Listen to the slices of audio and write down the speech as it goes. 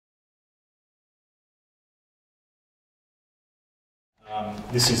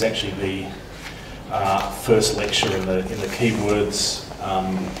This is actually the first lecture in the Keywords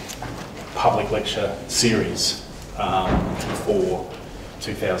public lecture series for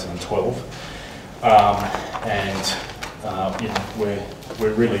 2012, you know,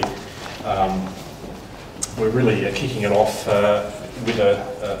 we're really kicking it off with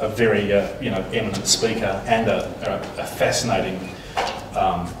a very you know, eminent speaker and a fascinating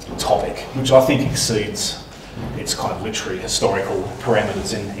topic, which I think exceeds its kind of literary historical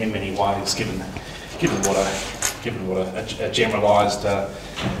parameters in many ways, given what a generalised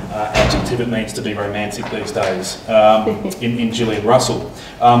adjective it means to be romantic these days in Gillian Russell.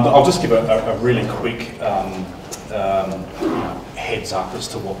 But I'll just give a really quick heads up as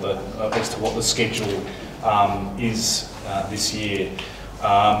to what the schedule is this year.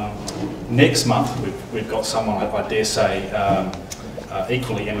 Next month we've got someone I dare say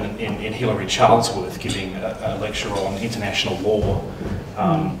equally eminent in Hilary Charlesworth giving a lecture on international law,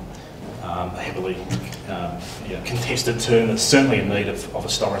 a heavily contested term that's certainly in need of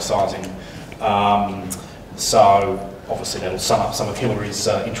historicising. So obviously that'll sum up some of Hilary's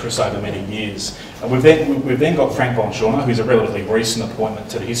interests over many years. And we've then got Frank Bongiorno, who's a relatively recent appointment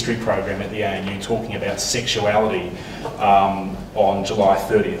to the history program at the ANU, talking about sexuality on July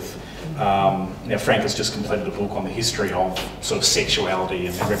 30th. Now Frank has just completed a book on the history of sort of sexuality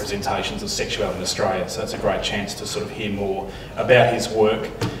and representations of sexuality in Australia, so it's a great chance to sort of hear more about his work.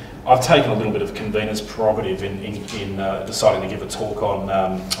 I've taken a little bit of convener's prerogative in deciding to give a talk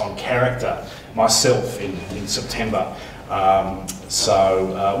on character myself in September,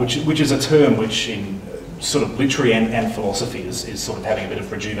 which is a term which in sort of literary and philosophy is sort of having a bit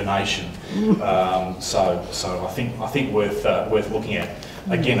of rejuvenation. So I think worth looking at.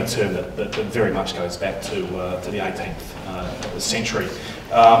 Again, a term that very much goes back to the 18th century.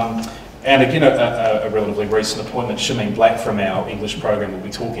 And again, a relatively recent appointment, Shameen Black from our English program will be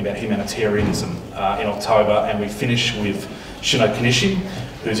talking about humanitarianism in October, and we finish with Shino Kanishi,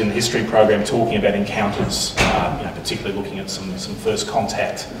 who's in the history program talking about encounters, particularly looking at some first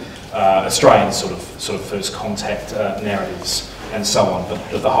contact, Australian sort of first contact narratives and so on. But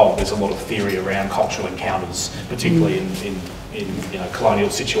there's a lot of theory around cultural encounters, particularly in colonial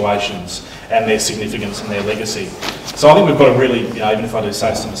situations and their significance and their legacy. So I think we've got a really, even if I do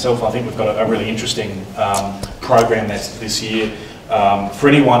say so myself, I think we've got a really interesting program this year. For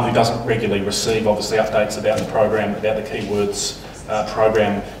anyone who doesn't regularly receive, obviously, updates about the program, about the Keywords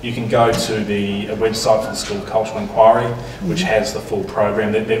program, you can go to the website for the School of Cultural Inquiry, which has the full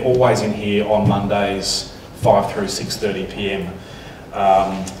program. They're always in here on Mondays, 5 through 6:30 p.m.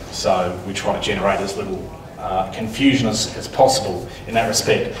 So we try to generate as little confusion as possible in that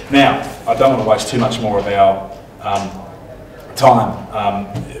respect. Now, I don't want to waste too much more of our time.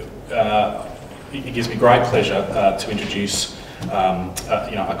 It gives me great pleasure to introduce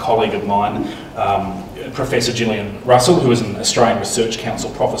a colleague of mine, Professor Gillian Russell, who is an Australian Research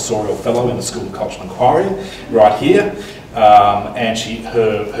Council Professorial Fellow in the School of Cultural Inquiry, right here. And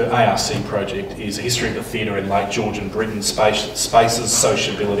her ARC project is a history of the theatre in late Georgian Britain, spaces,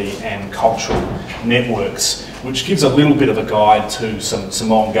 sociability and cultural networks, which gives a little bit of a guide to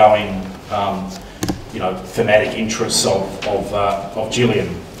some ongoing thematic interests of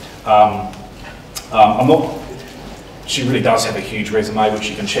Gillian. She really does have a huge resume, which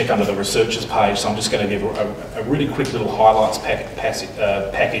you can check under the researchers page, so I'm just going to give a really quick little highlights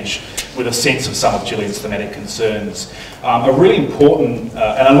package with a sense of some of Gillian's thematic concerns. A really important,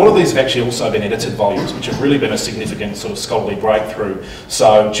 and a lot of these have actually also been edited volumes, which have really been a significant sort of scholarly breakthrough.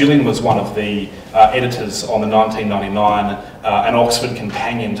 So Gillian was one of the editors on the 1999 An Oxford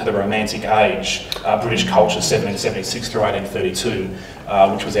Companion to the Romantic Age, British Culture 1776 through 1832,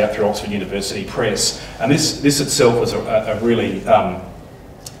 which was out through Oxford University Press. And this itself was a really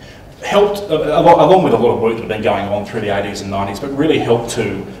helped, along with a lot of work that had been going on through the 80s and 90s, but really helped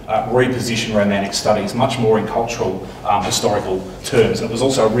to reposition Romantic studies much more in cultural, historical terms. And it was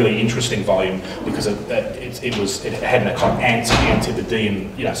also a really interesting volume because it had a kind of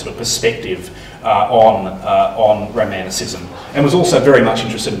antipodean, sort of perspective on Romanticism, and was also very much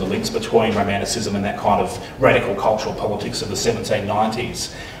interested in the links between Romanticism and that kind of radical cultural politics of the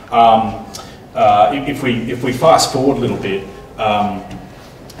 1790s. If we fast forward a little bit,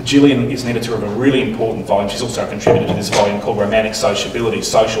 Gillian is an editor of a really important volume. She's also a contributor to this volume called Romantic Sociability,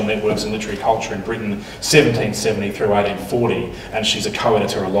 Social Networks and Literary Culture in Britain, 1770 through 1840, and she's a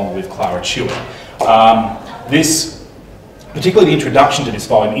co-editor along with Clara Chewett. Particularly the introduction to this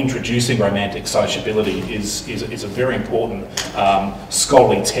volume, Introducing Romantic Sociability, is a very important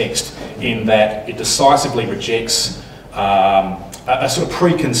scholarly text in that it decisively rejects a sort of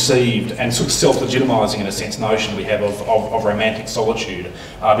preconceived and sort of self-legitimising, in a sense, notion we have of romantic solitude.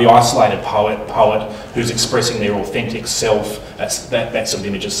 The isolated poet who's expressing their authentic self, that sort of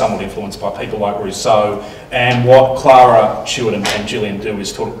image is somewhat influenced by people like Rousseau. And what Clara Chewett and Gillian do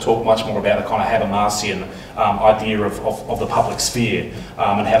is talk much more about the kind of Habermasian idea of the public sphere,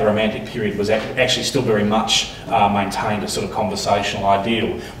 and how the Romantic period was actually still very much maintained a sort of conversational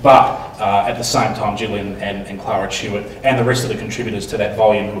ideal. But at the same time, Gillian and Clara Chewett and the rest of the contributors to that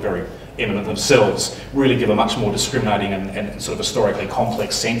volume, who are very eminent themselves, really give a much more discriminating and sort of historically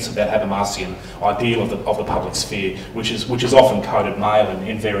complex sense of that Habermasian ideal of the public sphere, which is often coded male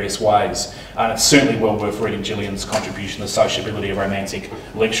in various ways. And it's certainly well worth reading Gillian's contribution to the sociability of romantic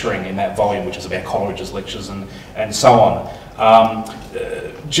lecturing in that volume, which is about Coleridge's lectures and so on.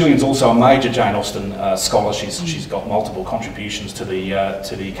 Gillian's also a major Jane Austen scholar. She's got multiple contributions to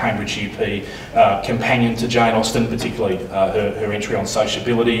the Cambridge UP companion to Jane Austen, particularly her entry on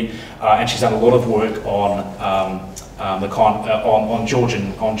sociability, and she's done a lot of work on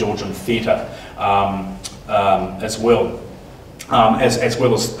Georgian theatre as well. As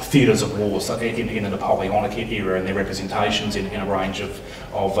well as theatres of war in the Napoleonic era and their representations in a range of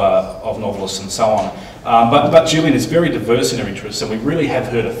novelists and so on. But Gillian is very diverse in her interests, and we really have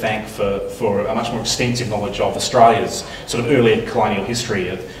her to thank for a much more extensive knowledge of Australia's sort of earlier colonial history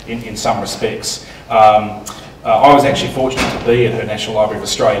in some respects. I was actually fortunate to be at her National Library of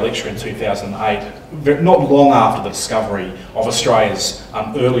Australia lecture in 2008, not long after the discovery of Australia's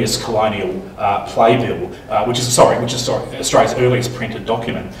earliest colonial playbill, which is Australia's earliest printed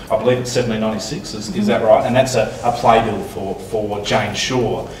document. I believe it's 1796, is that right? And that's a playbill for Jane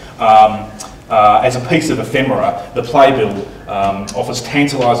Shore. As a piece of ephemera, the playbill offers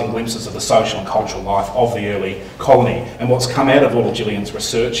tantalising glimpses of the social and cultural life of the early colony. And what's come out of all of Gillian's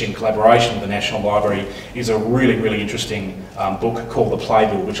research in collaboration with the National Library is a really, really interesting book called The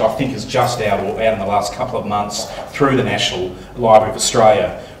Playbill, which I think is just out in the last couple of months through the National Library of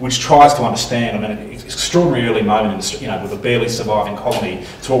Australia, which tries to understand, I mean, it's an extraordinary early moment, with a barely surviving colony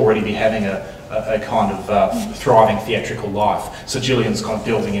to already be having a kind of thriving theatrical life. So Gillian's kind of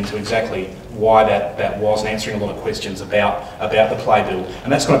delving into exactly why that was and answering a lot of questions about the playbill.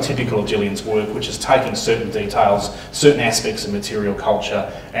 And that's kind of typical of Gillian's work, which is taking certain details, certain aspects of material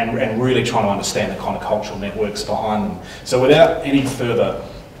culture and really trying to understand the kind of cultural networks behind them. So without any further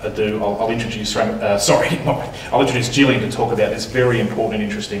ado, I'll introduce Gillian to talk about this very important and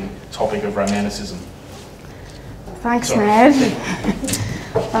interesting topic of Romanticism. Thanks, Ned.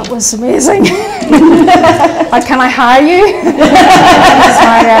 That was amazing. Can I hire you?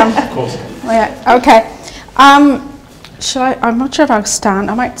 Of course. Yeah, okay. I'm not sure if I'll stand.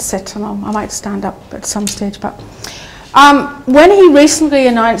 I might sit and I might stand up at some stage. But when he recently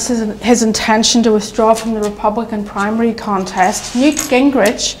announced his intention to withdraw from the Republican primary contest, Newt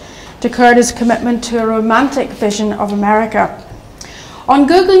Gingrich declared his commitment to a romantic vision of America. On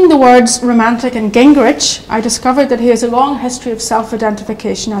Googling the words romantic and Gingrich, I discovered that he has a long history of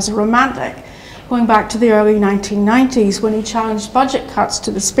self-identification as a romantic, going back to the early 1990s when he challenged budget cuts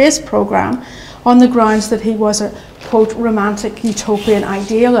to the space program on the grounds that he was a, quote, romantic utopian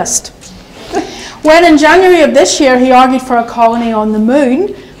idealist. When in January of this year he argued for a colony on the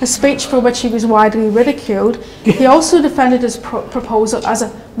moon, a speech for which he was widely ridiculed, he also defended his proposal as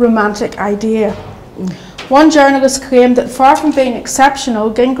a romantic idea. One journalist claimed that far from being exceptional,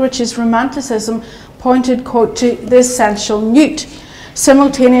 Gingrich's romanticism pointed, quote, to the essential Newt,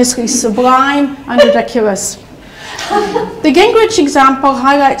 simultaneously sublime and ridiculous. The Gingrich example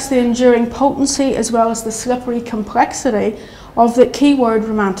highlights the enduring potency as well as the slippery complexity of the keyword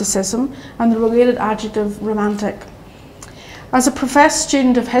romanticism and the related adjective romantic. As a professed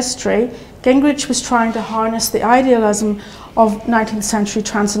student of history, Gingrich was trying to harness the idealism of 19th century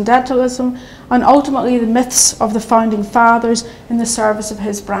transcendentalism and ultimately the myths of the founding fathers in the service of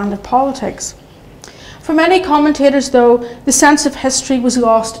his brand of politics. For many commentators, though, the sense of history was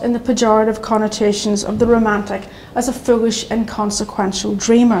lost in the pejorative connotations of the romantic as a foolish, inconsequential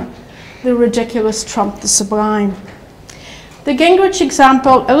dreamer. The ridiculous trumped the sublime. The Gingrich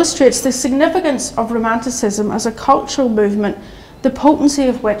example illustrates the significance of romanticism as a cultural movement, the potency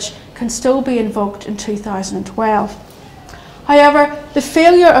of which can still be invoked in 2012. However, the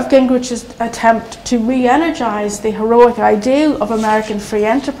failure of Gingrich's attempt to re-energise the heroic ideal of American free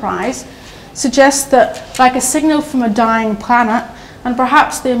enterprise suggests that, like a signal from a dying planet, and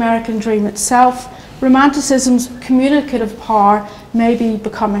perhaps the American dream itself, Romanticism's communicative power may be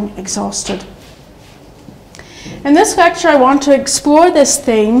becoming exhausted. In this lecture, I want to explore this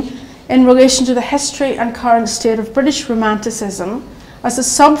theme in relation to the history and current state of British Romanticism as a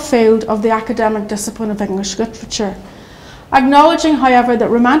subfield of the academic discipline of English literature. acknowledging, however, that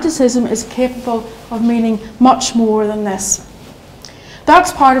Romanticism is capable of meaning much more than this.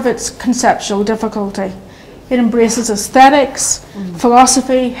 That's part of its conceptual difficulty. It embraces aesthetics,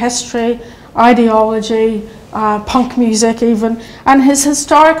 philosophy, history, ideology, punk music even, and is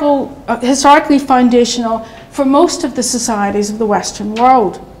historically foundational for most of the societies of the Western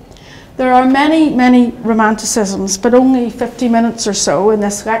world. There are many, many Romanticisms, but only 50 minutes or so in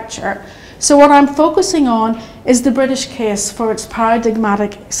this lecture. So what I'm focusing on is the British case for its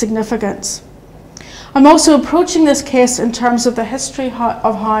paradigmatic significance. I'm also approaching this case in terms of the history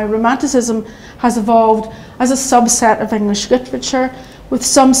of how Romanticism has evolved as a subset of English literature, with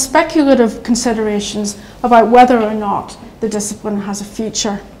some speculative considerations about whether or not the discipline has a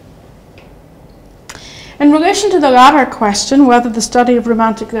future. In relation to the latter question, whether the study of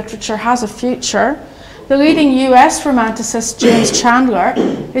Romantic literature has a future, the leading US Romanticist James Chandler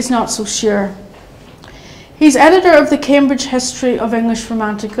is not so sure. He's editor of the Cambridge History of English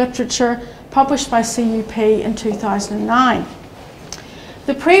Romantic Literature, published by CUP in 2009.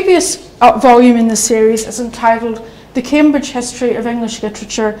 The previous volume in the series is entitled The Cambridge History of English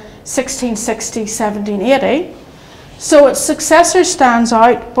Literature 1660-1780, so its successor stands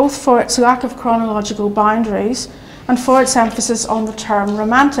out both for its lack of chronological boundaries and for its emphasis on the term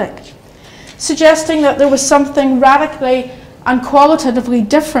romantic, suggesting that there was something radically and qualitatively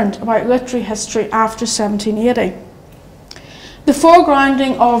different about literary history after 1780. The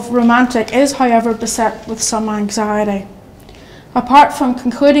foregrounding of romantic is, however, beset with some anxiety. Apart from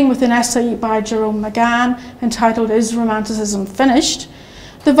concluding with an essay by Jerome McGann entitled Is Romanticism Finished?,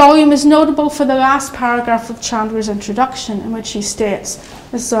 the volume is notable for the last paragraph of Chandler's introduction, in which he states,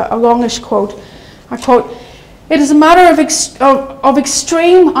 this is a longish quote, I quote, "It is a matter of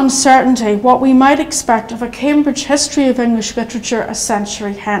extreme uncertainty what we might expect of a Cambridge history of English literature a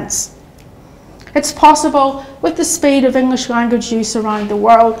century hence. It's possible, with the speed of English language use around the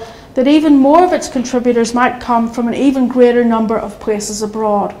world, that even more of its contributors might come from an even greater number of places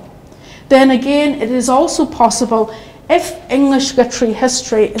abroad. Then again, it is also possible, if English literary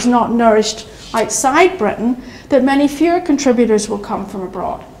history is not nourished outside Britain, that many fewer contributors will come from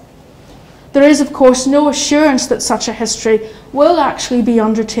abroad. There is, of course, no assurance that such a history will actually be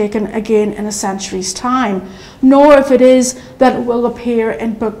undertaken again in a century's time, nor if it is that it will appear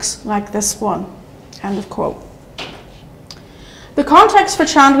in books like this one." End of quote. The context for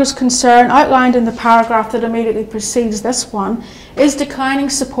Chandler's concern, outlined in the paragraph that immediately precedes this one, is declining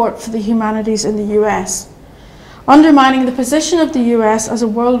support for the humanities in the US, undermining the position of the US as a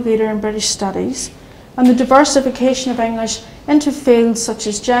world leader in British studies, and the diversification of English into fields such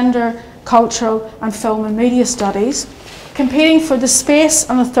as gender, cultural and film and media studies, competing for the space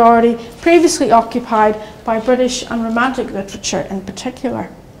and authority previously occupied by British and Romantic literature in particular.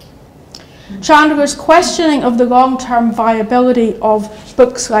 Chandler's questioning of the long-term viability of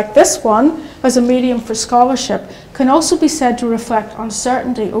books like this one as a medium for scholarship can also be said to reflect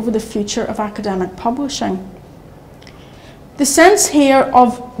uncertainty over the future of academic publishing. The sense here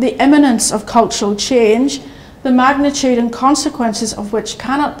of the imminence of cultural change, the magnitude and consequences of which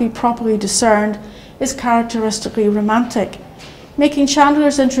cannot be properly discerned, is characteristically romantic, making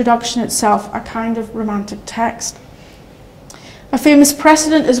Chandler's introduction itself a kind of romantic text. A famous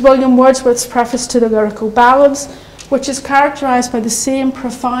precedent is William Wordsworth's preface to the Lyrical Ballads, which is characterised by the same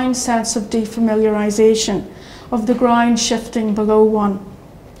profound sense of defamiliarisation, of the ground shifting below one.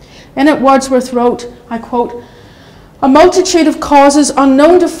 In it, Wordsworth wrote, I quote, "A multitude of causes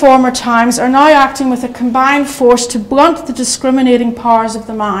unknown to former times are now acting with a combined force to blunt the discriminating powers of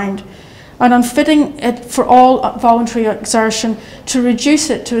the mind, and unfitting it for all voluntary exertion, to reduce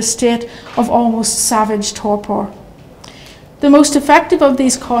it to a state of almost savage torpor. The most effective of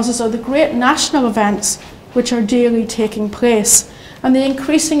these causes are the great national events which are daily taking place, and the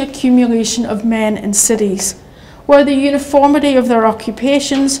increasing accumulation of men in cities, where the uniformity of their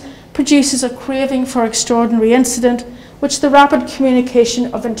occupations produces a craving for extraordinary incident, which the rapid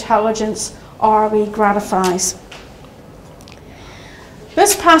communication of intelligence hourly gratifies."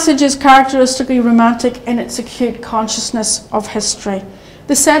 This passage is characteristically romantic in its acute consciousness of history,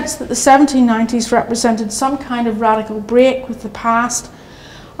 the sense that the 1790s represented some kind of radical break with the past,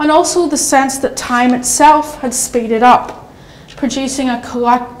 and also the sense that time itself had speeded up, producing a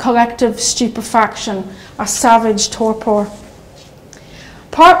collective stupefaction, a savage torpor.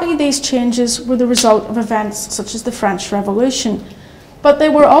 Partly these changes were the result of events such as the French Revolution, but they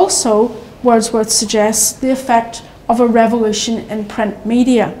were also, Wordsworth suggests, the effect of a revolution in print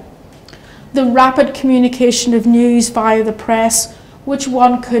media. The rapid communication of news via the press, which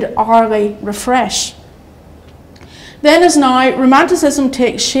one could hourly refresh. Then as now, Romanticism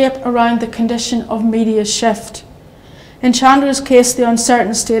takes shape around the condition of media shift. In Chandler's case, the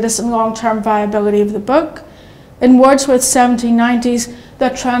uncertain status and long-term viability of the book. In Wordsworth's 1790s, the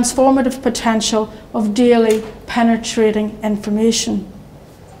transformative potential of daily penetrating information.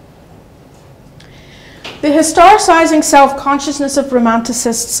 The historicising self-consciousness of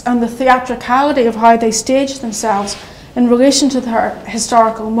Romanticists and the theatricality of how they stage themselves in relation to their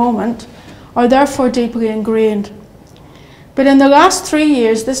historical moment are therefore deeply ingrained. But in the last 3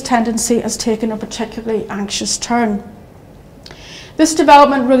 years, this tendency has taken a particularly anxious turn. This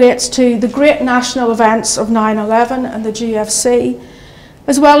development relates to the great national events of 9/11 and the GFC,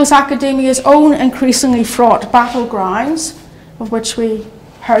 as well as academia's own increasingly fraught battlegrounds, of which we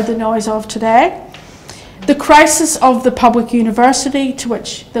heard the noise of today, the crisis of the public university, to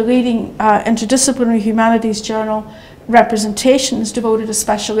which the leading interdisciplinary humanities journal Representations devoted a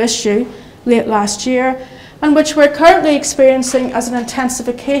special issue late last year, and which we're currently experiencing as an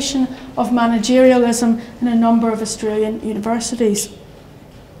intensification of managerialism in a number of Australian universities.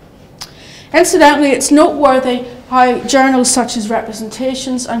 Incidentally, it's noteworthy how journals such as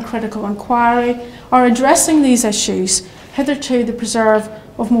Representations and Critical Inquiry are addressing these issues, hitherto the preserve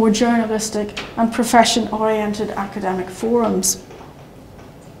of more journalistic and profession-oriented academic forums.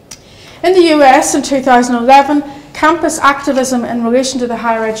 In the US in 2011, campus activism in relation to the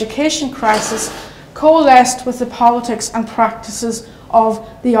higher education crisis coalesced with the politics and practices of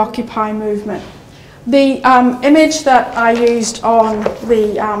the Occupy movement. The image that I used on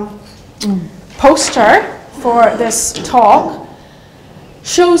the poster for this talk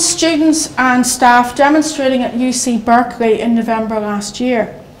shows students and staff demonstrating at UC Berkeley in November last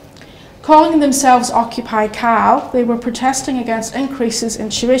year. Calling themselves Occupy Cal, they were protesting against increases in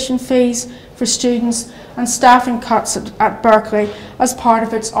tuition fees for students and staffing cuts at Berkeley as part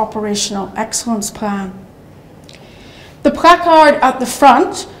of its operational excellence plan. The placard at the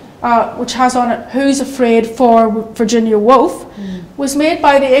front, which has on it "Who's Afraid for Virginia Woolf," was made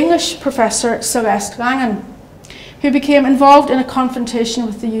by the English professor Celeste Langan, who became involved in a confrontation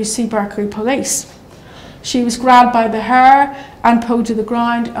with the UC Berkeley police. She was grabbed by the hair and pulled to the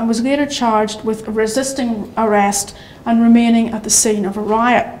ground and was later charged with resisting arrest and remaining at the scene of a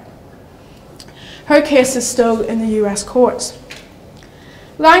riot. Her case is still in the US courts.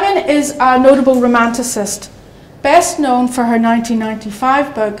 Langan is a notable romanticist, best known for her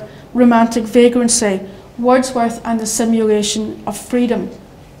 1995 book, Romantic Vagrancy, Wordsworth and the Simulation of Freedom,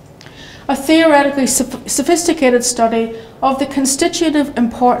 a theoretically sophisticated study of the constitutive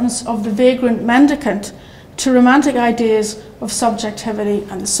importance of the vagrant mendicant to romantic ideas of subjectivity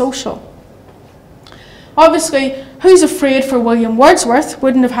and the social. Obviously, Who's Afraid for William Wordsworth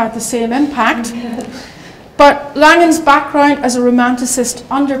wouldn't have had the same impact, but Langan's background as a romanticist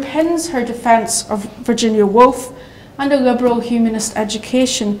underpins her defence of Virginia Woolf and a liberal humanist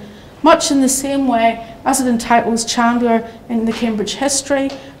education, much in the same way as it entitles Chandler in the Cambridge History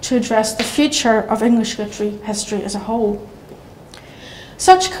to address the future of English literary history as a whole.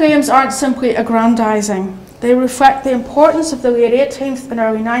 Such claims aren't simply aggrandizing. They reflect the importance of the late 18th and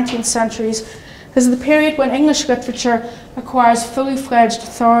early 19th centuries as the period when English literature acquires fully fledged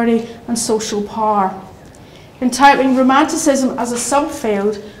authority and social power, entitling Romanticism as a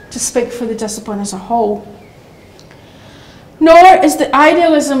subfield to speak for the discipline as a whole. Nor is the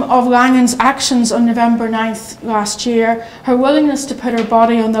idealism of Langan's actions on November 9th last year, her willingness to put her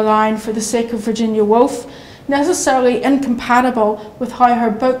body on the line for the sake of Virginia Woolf, necessarily incompatible with how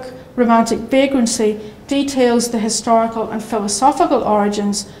her book, Romantic Vagrancy, details the historical and philosophical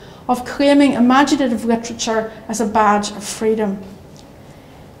origins of claiming imaginative literature as a badge of freedom.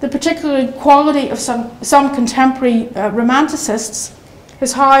 The particular quality of some contemporary romanticists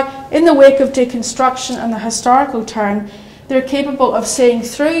is how, in the wake of deconstruction and the historical turn, they're capable of seeing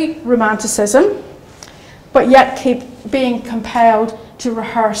through Romanticism, but yet keep being compelled to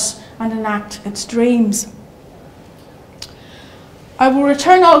rehearse and enact its dreams. I will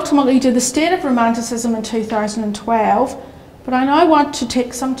return ultimately to the state of Romanticism in 2012, but I now want to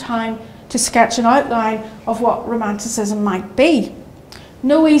take some time to sketch an outline of what Romanticism might be.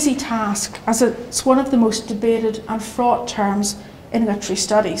 No easy task, as it's one of the most debated and fraught terms in literary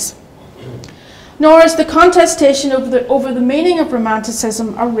studies. Nor is the contestation over the meaning of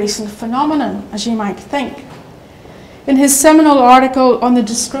Romanticism a recent phenomenon, as you might think. In his seminal article on the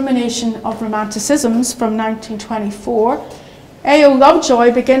discrimination of Romanticisms from 1924, A.O.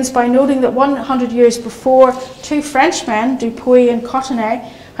 Lovejoy begins by noting that 100 years before, two Frenchmen, Dupuy and Cotteret,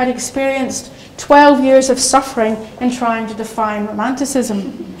 had experienced 12 years of suffering in trying to define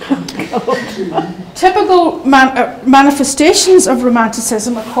Romanticism. Typical manifestations of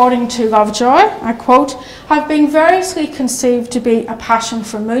Romanticism, according to Lovejoy, I quote, have been variously conceived to be a passion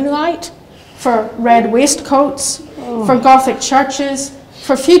for moonlight, for red waistcoats, for Gothic churches,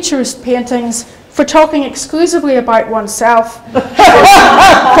 for futurist paintings, for talking exclusively about oneself,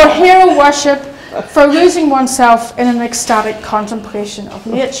 for hero worship, for losing oneself in an ecstatic contemplation of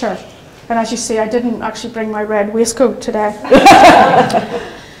nature. And as you see, I didn't actually bring my red waistcoat today.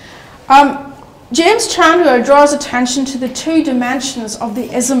 James Chandler draws attention to the two dimensions of the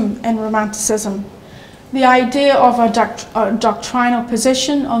ism in Romanticism. The idea of a doctrinal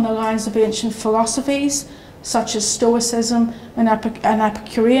position on the lines of ancient philosophies, such as Stoicism and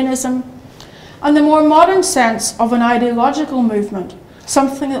Epicureanism, and the more modern sense of an ideological movement,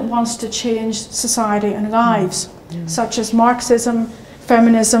 something that wants to change society and lives, such as Marxism,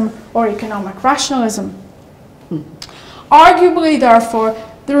 feminism, or economic rationalism. Arguably, therefore,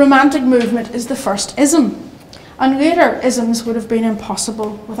 the Romantic movement is the first ism, and later isms would have been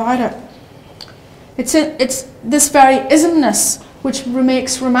impossible without it. It's this very ismness which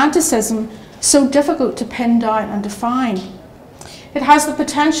makes Romanticism so difficult to pin down and define. It has the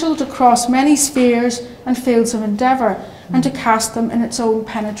potential to cross many spheres and fields of endeavour and to cast them in its own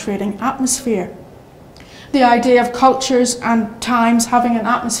penetrating atmosphere. The idea of cultures and times having an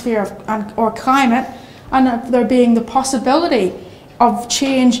atmosphere or climate, and of there being the possibility of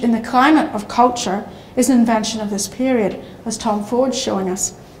change in the climate of culture, is an invention of this period, as Tom Ford's showing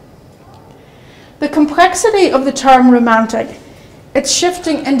us. The complexity of the term romantic, its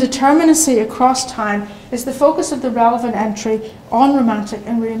shifting indeterminacy across time, is the focus of the relevant entry on romantic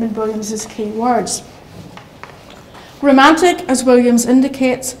in Raymond Williams's key words. Romantic, as Williams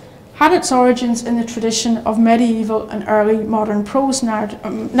indicates, had its origins in the tradition of medieval and early modern prose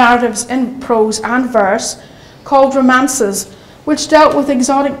narratives in prose and verse, called romances, which dealt with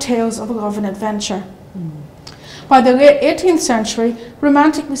exotic tales of love and adventure. By the late 18th century,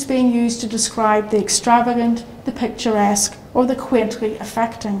 romantic was being used to describe the extravagant, the picturesque, or the quaintly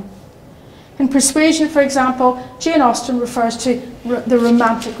affecting. In Persuasion, for example, Jane Austen refers to the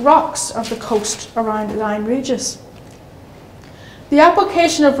romantic rocks of the coast around Lyme Regis. The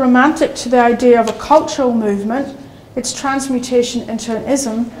application of romantic to the idea of a cultural movement, its transmutation into an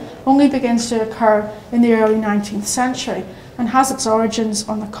ism, only begins to occur in the early 19th century and has its origins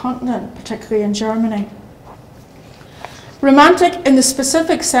on the continent, particularly in Germany. Romantic, in the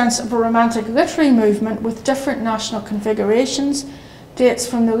specific sense of a romantic literary movement with different national configurations, dates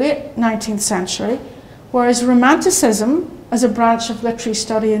from the late 19th century, whereas Romanticism, as a branch of literary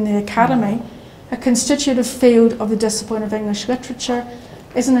study in the academy, a constitutive field of the discipline of English literature,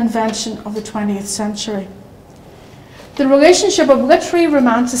 is an invention of the 20th century. The relationship of literary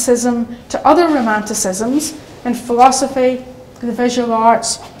romanticism to other romanticisms in philosophy, the visual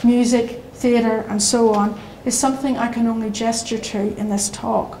arts, music, theatre, and so on, is something I can only gesture to in this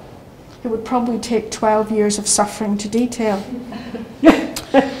talk. It would probably take 12 years of suffering to detail.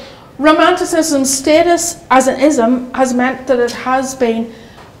 Romanticism's status as an ism has meant that it has been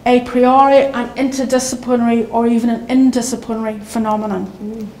a priori an interdisciplinary or even an indisciplinary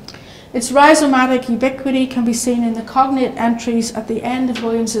phenomenon. Its rhizomatic ubiquity can be seen in the cognate entries at the end of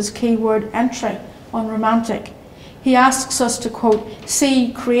Williams's keyword entry on romantic. He asks us to, quote,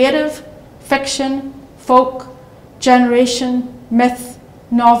 see creative, fiction, folk, generation, myth,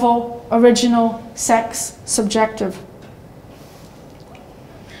 novel, original, sex, subjective.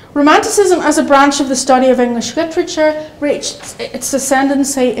 Romanticism as a branch of the study of English literature reached its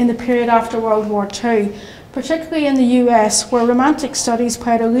ascendancy in the period after World War II, particularly in the US, where Romantic studies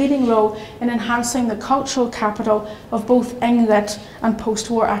played a leading role in enhancing the cultural capital of both Englit and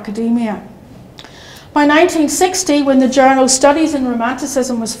post-war academia. By 1960, when the journal Studies in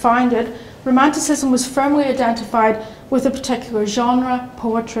Romanticism was founded, Romanticism was firmly identified with a particular genre,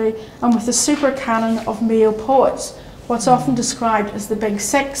 poetry, and with the super canon of male poets, what's often described as the Big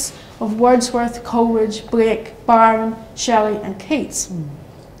Six of Wordsworth, Coleridge, Blake, Byron, Shelley, and Keats.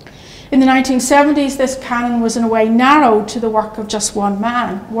 In the 1970s, this canon was in a way narrowed to the work of just one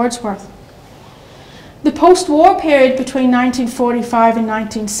man, Wordsworth. The post-war period between 1945 and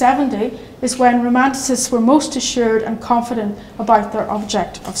 1970 is when Romanticists were most assured and confident about their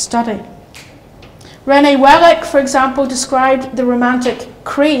object of study. René Wellick, for example, described the Romantic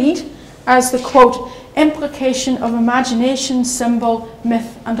creed as the, quote, implication of imagination, symbol,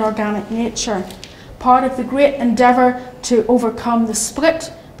 myth, and organic nature, part of the great endeavour to overcome the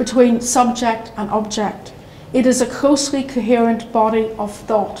split between subject and object. It is a closely coherent body of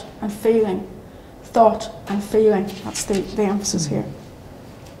thought and feeling. Thought and feeling, that's the emphasis here.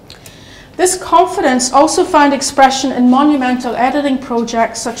 This confidence also found expression in monumental editing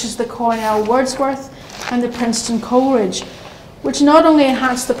projects such as the Cornell Wordsworth and the Princeton Coleridge, which not only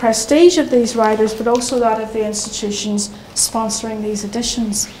enhanced the prestige of these writers, but also that of the institutions sponsoring these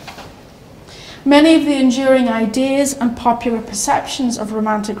editions. Many of the enduring ideas and popular perceptions of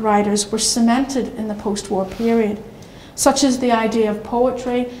Romantic writers were cemented in the post-war period, such as the idea of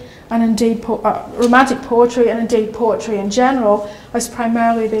poetry and indeed Romantic poetry and indeed poetry in general as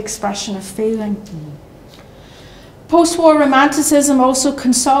primarily the expression of feeling. Post-war Romanticism also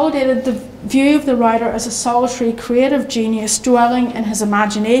consolidated the view of the writer as a solitary creative genius dwelling in his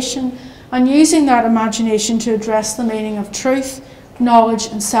imagination and using that imagination to address the meaning of truth, knowledge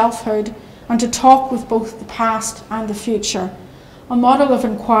and selfhood, and to talk with both the past and the future, a model of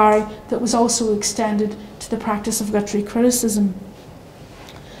inquiry that was also extended to the practice of literary criticism.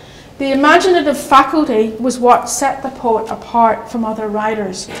 The imaginative faculty was what set the poet apart from other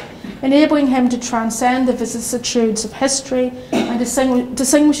writers, enabling him to transcend the vicissitudes of history and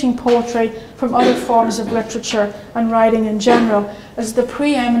distinguishing poetry from other forms of literature and writing in general as the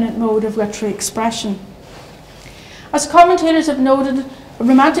preeminent mode of literary expression. As commentators have noted,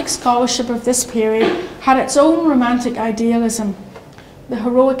 Romantic scholarship of this period had its own Romantic idealism, the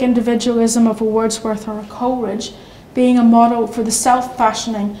heroic individualism of a Wordsworth or a Coleridge being a model for the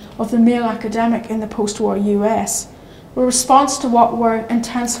self-fashioning of the male academic in the post-war US, a response to what were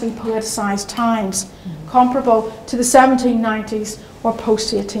intensely politicised times, comparable to the 1790s or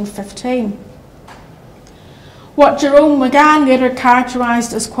post-1815. What Jerome McGann later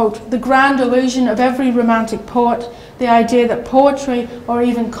characterised as, quote, the grand illusion of every Romantic poet, the idea that poetry or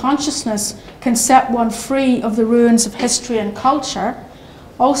even consciousness can set one free of the ruins of history and culture,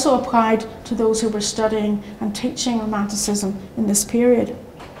 also applied to those who were studying and teaching Romanticism in this period.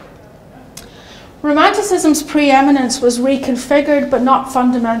 Romanticism's preeminence was reconfigured but not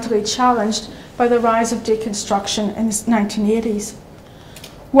fundamentally challenged by the rise of deconstruction in the 1980s.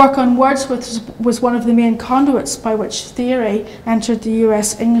 Work on Wordsworth was one of the main conduits by which theory entered the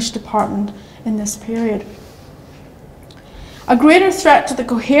US English department in this period. A greater threat to the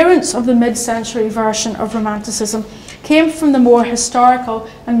coherence of the mid-century version of Romanticism came from the more historical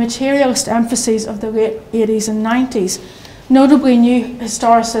and materialist emphases of the late 80s and 90s, notably New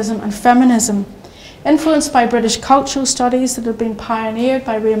Historicism and Feminism, influenced by British cultural studies that had been pioneered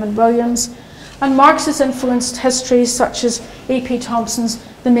by Raymond Williams, and Marxist-influenced histories such as E.P. Thompson's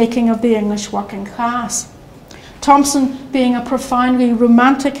The Making of the English Working Class. Thompson being a profoundly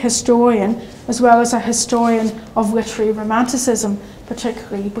romantic historian as well as a historian of literary romanticism,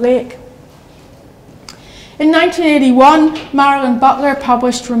 particularly Blake. In 1981, Marilyn Butler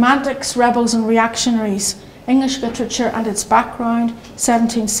published Romantics, Rebels and Reactionaries, English Literature and Its Background,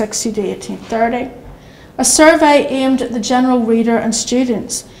 1760 to 1830, a survey aimed at the general reader and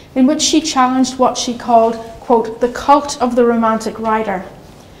students, in which she challenged what she called, quote, the cult of the Romantic writer,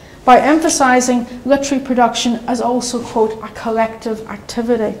 by emphasising literary production as also, quote, a collective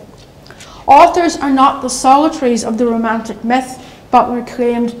activity. Authors are not the solitaries of the Romantic myth, Butler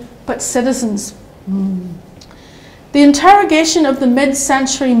claimed, but citizens. The interrogation of the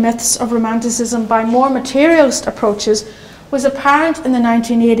mid-century myths of Romanticism by more materialist approaches was apparent in the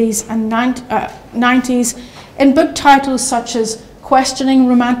 1980s and 90s in book titles such as Questioning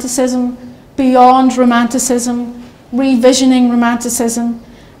Romanticism, Beyond Romanticism, Revisioning Romanticism,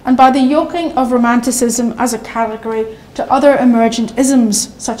 and by the yoking of Romanticism as a category to other emergent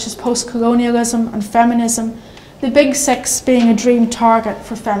isms such as post-colonialism and feminism, the Big Six being a dream target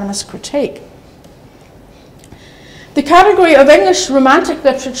for feminist critique. The category of English Romantic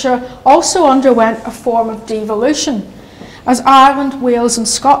literature also underwent a form of devolution, as Ireland, Wales and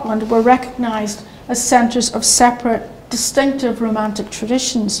Scotland were recognised as centres of separate, distinctive Romantic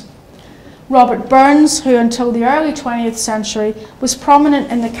traditions. Robert Burns, who until the early 20th century was prominent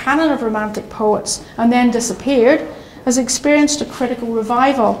in the canon of Romantic poets and then disappeared, has experienced a critical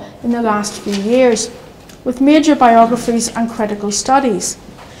revival in the last few years, with major biographies and critical studies.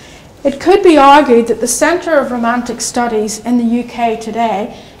 It could be argued that the centre of Romantic studies in the UK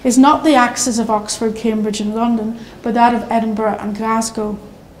today is not the axis of Oxford, Cambridge and London, but that of Edinburgh and Glasgow.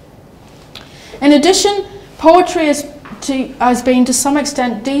 In addition, poetry has been to some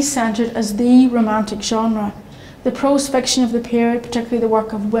extent decentered as the Romantic genre. The prose fiction of the period, particularly the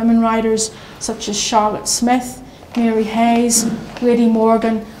work of women writers such as Charlotte Smith, Mary Hayes, Lady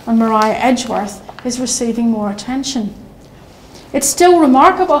Morgan and Maria Edgeworth, is receiving more attention. It's still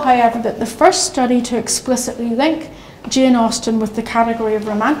remarkable, however, that the first study to explicitly link Jane Austen with the category of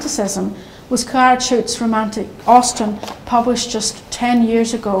Romanticism was Clara Chute's Romantic Austen, published just 10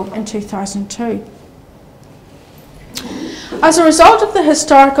 years ago in 2002. As a result of the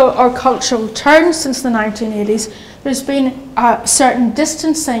historical or cultural turn since the 1980s, there's been a certain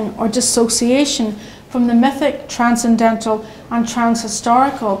distancing or dissociation from the mythic, transcendental and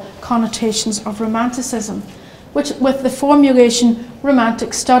transhistorical connotations of Romanticism, which with the formulation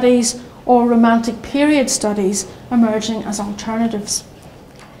Romantic studies or Romantic period studies emerging as alternatives.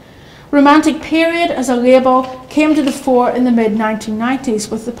 Romantic period as a label came to the fore in the mid-1990s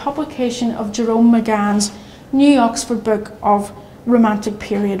with the publication of Jerome McGann's New Oxford Book of Romantic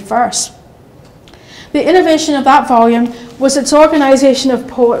Period Verse. The innovation of that volume was its organisation of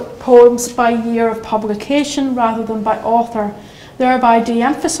poems by year of publication rather than by author, thereby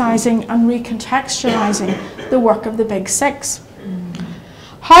de-emphasising and recontextualising the work of the Big Six.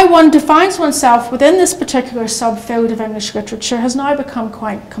 How one defines oneself within this particular subfield of English literature has now become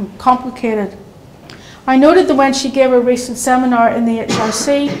quite complicated. I noted that when she gave a recent seminar in the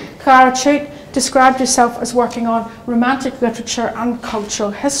HRC, Clara Chute described herself as working on romantic literature and cultural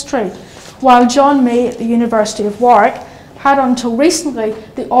history, while John May at the University of Warwick had until recently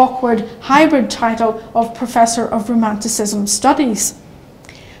the awkward hybrid title of Professor of Romanticism Studies.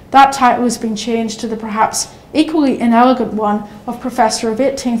 That title has been changed to the perhaps equally inelegant one of Professor of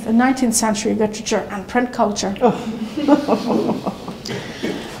 18th and 19th century literature and print culture.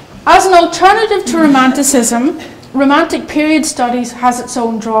 As an alternative to Romanticism, Romantic period studies has its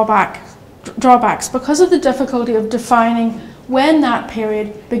own drawbacks because of the difficulty of defining when that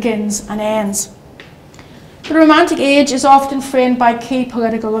period begins and ends. The Romantic age is often framed by key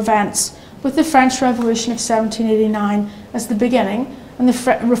political events, with the French Revolution of 1789 as the beginning and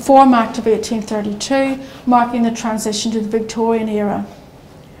the Reform Act of 1832 marking the transition to the Victorian era.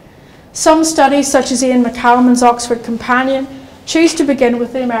 Some studies, such as Ian McCalman's Oxford Companion, choose to begin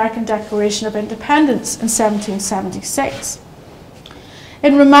with the American Declaration of Independence in 1776.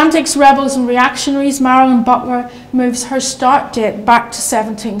 In Romantics, Rebels and Reactionaries, Marilyn Butler moves her start date back to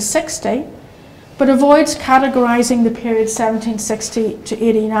 1760, but avoids categorising the period 1760 to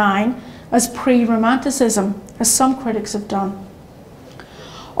 89 as pre-Romanticism, as some critics have done.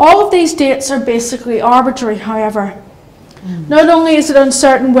 All of these dates are basically arbitrary, however. Not only is it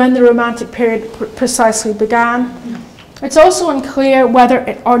uncertain when the Romantic period precisely began, it's also unclear whether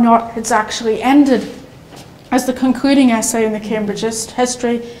it or not it's actually ended, as the concluding essay in the Cambridge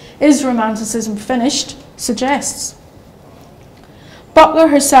History, Is Romanticism Finished?, suggests. Butler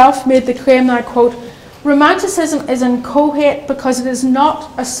herself made the claim, and I quote, "Romanticism is inchoate because it is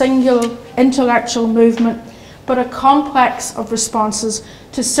not a singular intellectual movement, but a complex of responses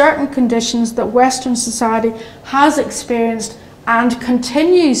to certain conditions that Western society has experienced and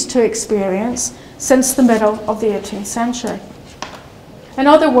continues to experience since the middle of the 18th century. In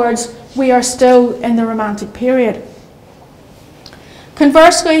other words, we are still in the Romantic period.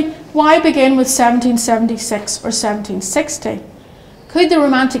 Conversely, why begin with 1776 or 1760? Could the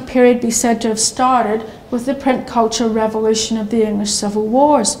Romantic period be said to have started with the print culture revolution of the English Civil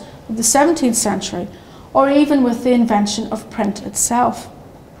Wars of the 17th century, or even with the invention of print itself?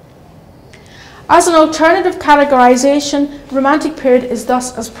 As an alternative categorisation, the Romantic period is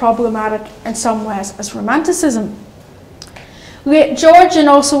thus as problematic in some ways as Romanticism. Late Georgian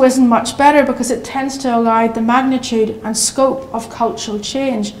also isn't much better because it tends to allow the magnitude and scope of cultural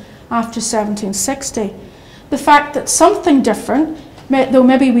change after 1760. The fact that something different, though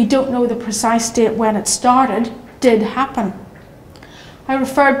maybe we don't know the precise date when it started, did happen. I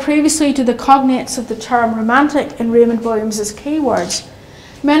referred previously to the cognates of the term romantic in Raymond Williams's keywords.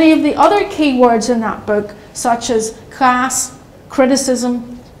 Many of the other keywords in that book, such as class,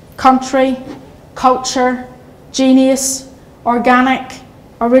 criticism, country, culture, genius, organic,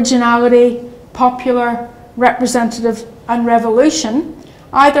 originality, popular, representative, and revolution,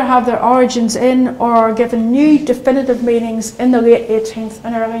 either have their origins in or are given new definitive meanings in the late 18th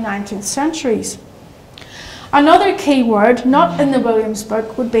and early 19th centuries. Another key word, not in the Williams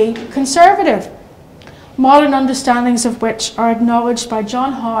book, would be conservative, modern understandings of which are acknowledged by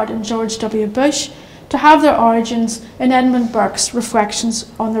John Howard and George W. Bush to have their origins in Edmund Burke's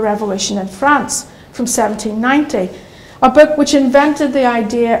Reflections on the Revolution in France from 1790, a book which invented the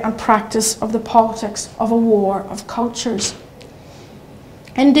idea and practice of the politics of a war of cultures.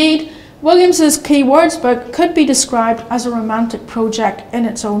 Indeed, Williams's Keywords book could be described as a romantic project in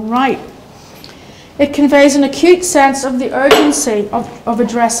its own right. It conveys an acute sense of the urgency of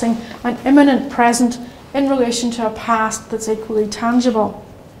addressing an imminent present in relation to a past that's equally tangible.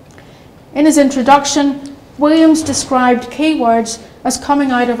 In his introduction, Williams described Keywords as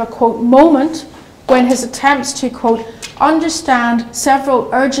coming out of a, quote, moment when his attempts to, quote, understand several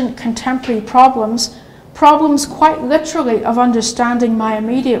urgent contemporary problems quite literally of understanding my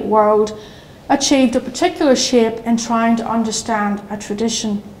immediate world, achieved a particular shape in trying to understand a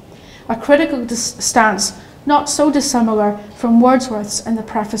tradition. A critical stance not so dissimilar from Wordsworth's in the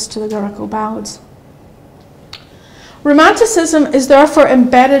preface to the Lyrical Ballads. Romanticism is therefore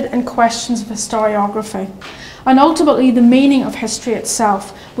embedded in questions of historiography, and ultimately the meaning of history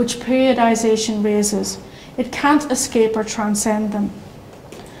itself, which periodization raises. It can't escape or transcend them.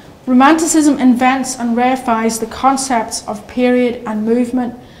 Romanticism invents and reifies the concepts of period and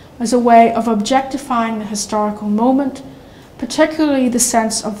movement as a way of objectifying the historical moment, particularly the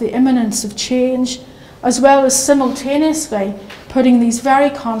sense of the imminence of change, as well as simultaneously putting these very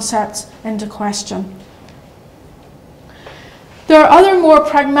concepts into question. There are other more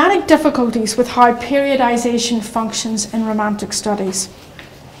pragmatic difficulties with how periodization functions in Romantic studies.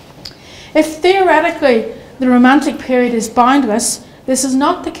 If theoretically the Romantic period is boundless, this is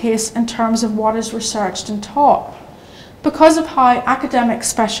not the case in terms of what is researched and taught, because of how academic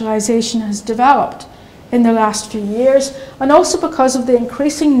specialization has developed in the last few years, and also because of the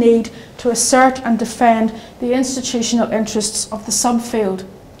increasing need to assert and defend the institutional interests of the subfield.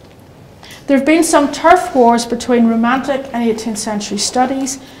 There have been some turf wars between Romantic and 18th century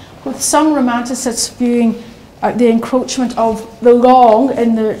studies, with some Romanticists viewing the encroachment of the long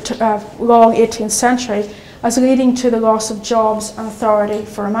in the long 18th century as leading to the loss of jobs and authority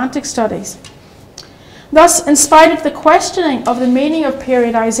for Romantic studies. Thus, in spite of the questioning of the meaning of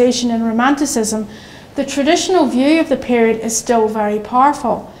periodization in Romanticism, the traditional view of the period is still very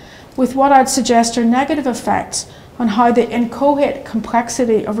powerful, with what I'd suggest are negative effects on how the inchoate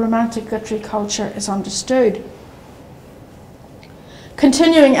complexity of Romantic literary culture is understood.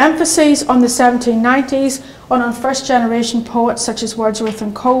 Continuing emphases on the 1790s on first-generation poets such as Wordsworth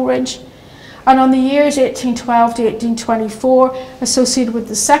and Coleridge, and on the years 1812 to 1824 associated with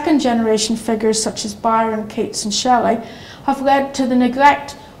the second-generation figures such as Byron, Keats and Shelley, have led to the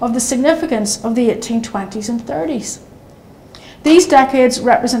neglect of the significance of the 1820s and 30s. These decades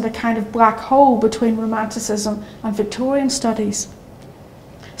represent a kind of black hole between Romanticism and Victorian studies.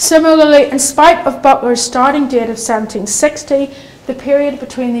 Similarly, in spite of Butler's starting date of 1760, the period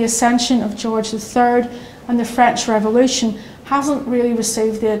between the ascension of George III and the French Revolution hasn't really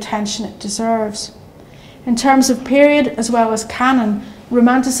received the attention it deserves. In terms of period as well as canon,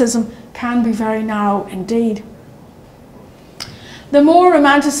 Romanticism can be very narrow indeed. The more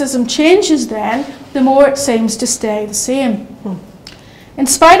Romanticism changes then, the more it seems to stay the same. In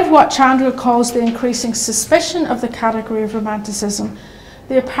spite of what Chandler calls the increasing suspicion of the category of Romanticism,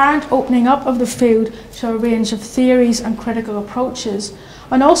 the apparent opening up of the field to a range of theories and critical approaches,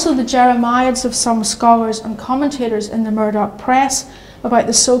 and also the jeremiads of some scholars and commentators in the Murdoch press about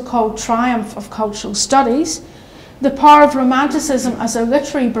the so-called triumph of cultural studies, the power of Romanticism as a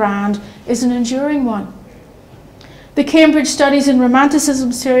literary brand is an enduring one. The Cambridge Studies in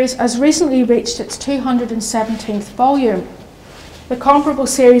Romanticism series has recently reached its 217th volume. The comparable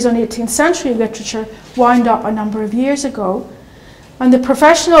series on 18th century literature wound up a number of years ago, and the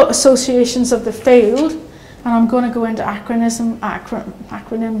professional associations of the field, and I'm going to go into acronymism,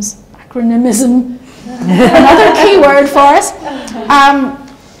 another key word for us.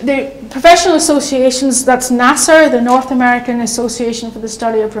 The professional associations, that's NASR, the North American Association for the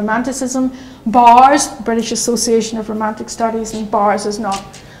Study of Romanticism, BARS, British Association of Romantic Studies, and BARS is not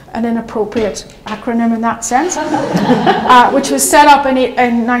an inappropriate acronym in that sense, which was set up in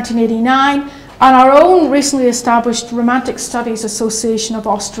 1989, and our own recently established Romantic Studies Association of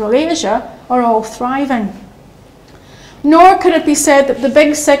Australasia are all thriving. Nor could it be said that the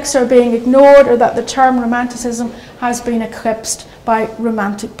big six are being ignored or that the term Romanticism has been eclipsed by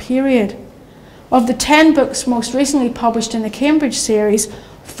Romantic period. Of the 10 books most recently published in the Cambridge series,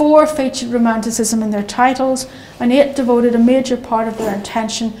 4 featured Romanticism in their titles, and 8 devoted a major part of their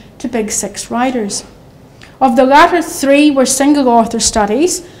attention to big six writers. Of the latter, 3 were single author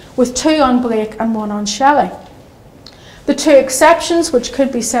studies, with 2 on Blake and 1 on Shelley. The 2 exceptions, which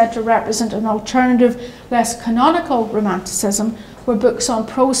could be said to represent an alternative, less canonical Romanticism, were books on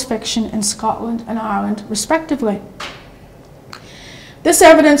prose fiction in Scotland and Ireland, respectively. This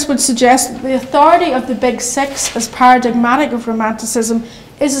evidence would suggest that the authority of the big six as paradigmatic of Romanticism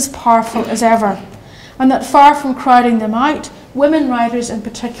is as powerful as ever, and that far from crowding them out, women writers in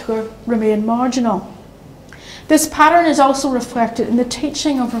particular remain marginal. This pattern is also reflected in the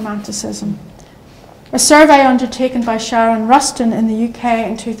teaching of Romanticism. A survey undertaken by Sharon Ruston in the UK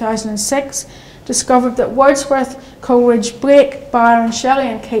in 2006 discovered that Wordsworth, Coleridge, Blake, Byron, Shelley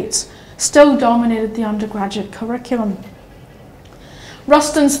and Keats still dominated the undergraduate curriculum.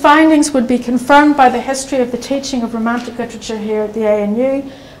 Ruston's findings would be confirmed by the history of the teaching of Romantic literature here at the ANU,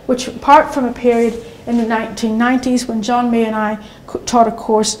 which, apart from a period in the 1990s when John May and I taught a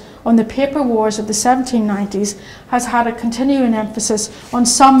course on the paper wars of the 1790s, has had a continuing emphasis on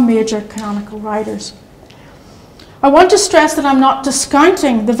some major canonical writers. I want to stress that I'm not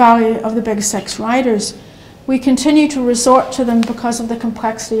discounting the value of the big six writers. We continue to resort to them because of the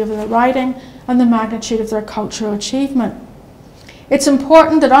complexity of their writing and the magnitude of their cultural achievement. It's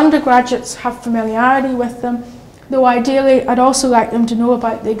important that undergraduates have familiarity with them, though ideally I'd also like them to know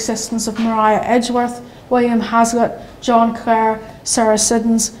about the existence of Maria Edgeworth, William Hazlitt, John Clare, Sarah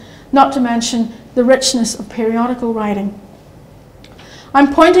Siddons, not to mention the richness of periodical writing.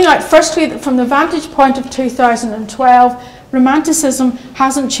 I'm pointing out firstly that from the vantage point of 2012, Romanticism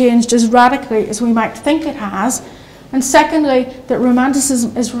hasn't changed as radically as we might think it has, and secondly, that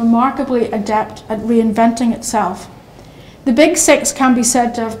Romanticism is remarkably adept at reinventing itself. The Big Six can be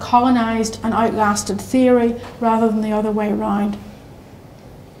said to have colonised and outlasted theory rather than the other way around.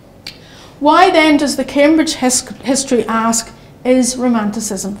 Why then does the Cambridge history ask, is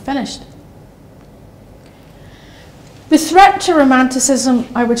Romanticism finished? The threat to Romanticism,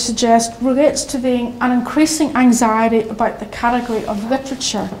 I would suggest, relates to an increasing anxiety about the category of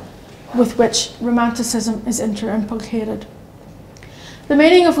literature with which Romanticism is interimplicated. The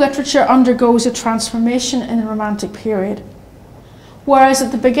meaning of literature undergoes a transformation in the Romantic period. Whereas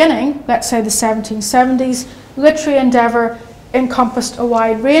at the beginning, let's say the 1770s, literary endeavour encompassed a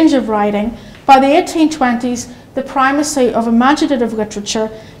wide range of writing, by the 1820s, the primacy of imaginative literature,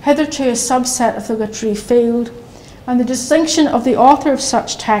 hitherto a subset of the literary field, and the distinction of the author of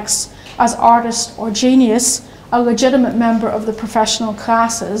such texts as artist or genius, a legitimate member of the professional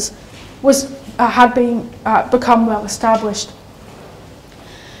classes, had become well established.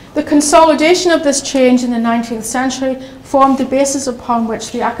 The consolidation of this change in the 19th century formed the basis upon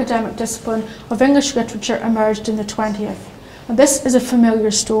which the academic discipline of English literature emerged in the 20th. And this is a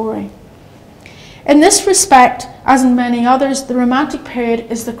familiar story. In this respect, as in many others, the Romantic period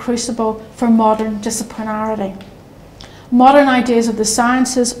is the crucible for modern disciplinarity. Modern ideas of the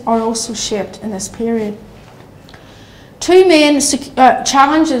sciences are also shaped in this period. Two main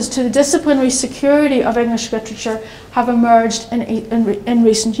challenges to the disciplinary security of English literature have emerged in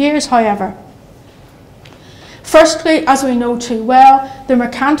recent years, however. Firstly, as we know too well, the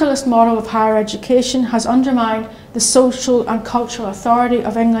mercantilist model of higher education has undermined the social and cultural authority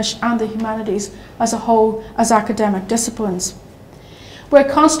of English and the humanities as a whole as academic disciplines. We're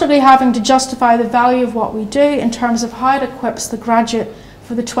constantly having to justify the value of what we do in terms of how it equips the graduate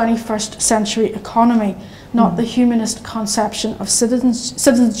for the 21st century economy, not the humanist conception of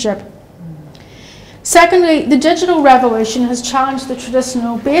citizenship. Secondly, the digital revolution has challenged the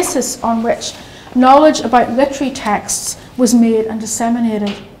traditional basis on which knowledge about literary texts was made and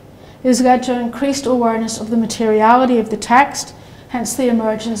disseminated. It has led to increased awareness of the materiality of the text, hence the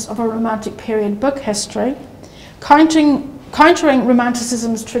emergence of a Romantic period book history, countering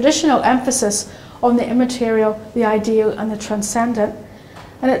Romanticism's traditional emphasis on the immaterial, the ideal and the transcendent,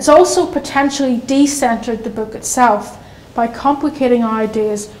 and it's also potentially decentered the book itself by complicating our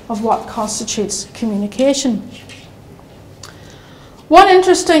ideas of what constitutes communication. One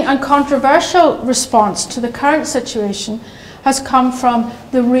interesting and controversial response to the current situation has come from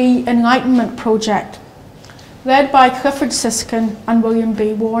the Re-Enlightenment project, led by Clifford Siskin and William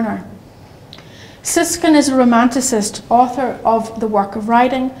B. Warner. Siskin is a Romanticist, author of The Work of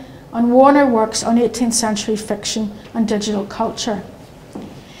Writing, and Warner works on 18th century fiction and digital culture.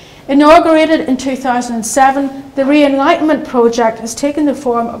 Inaugurated in 2007, the Re-Enlightenment project has taken the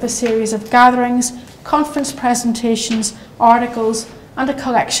form of a series of gatherings, conference presentations, articles, and a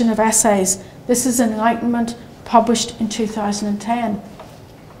collection of essays. This is Enlightenment, published in 2010.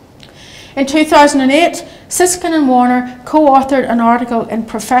 In 2008, Siskin and Warner co-authored an article in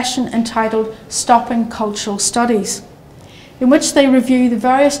Profession entitled Stopping Cultural Studies, in which they review the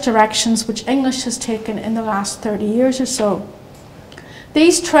various directions which English has taken in the last 30 years or so.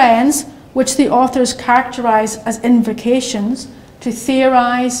 These trends, which the authors characterise as invocations to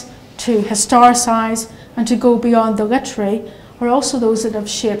theorise, to historicise, and to go beyond the literary, are also those that have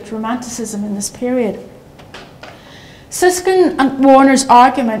shaped Romanticism in this period. Siskin and Warner's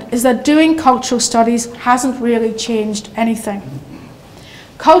argument is that doing cultural studies hasn't really changed anything.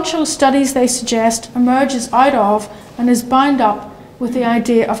 Cultural studies, they suggest, emerges out of and is bound up with the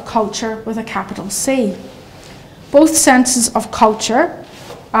idea of culture with a capital C. Both senses of culture,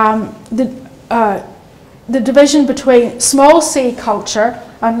 the division between small c culture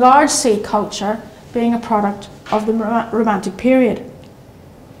and large c culture being a product of the Romantic period.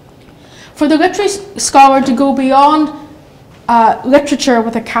 For the literary scholar to go beyond literature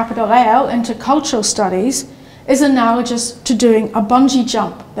with a capital L into cultural studies is analogous to doing a bungee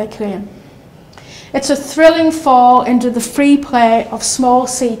jump, they claim. It's a thrilling fall into the free play of small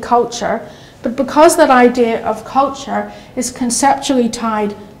c culture, but because that idea of culture is conceptually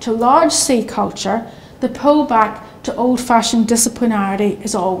tied to large c culture, the pull back to old-fashioned disciplinarity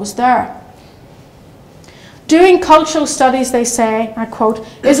is always there. Doing cultural studies, they say, I quote,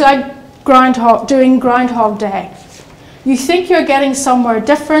 is like doing Groundhog Day. You think you're getting somewhere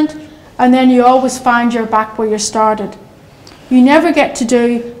different, and then you always find you're back where you started. You never get to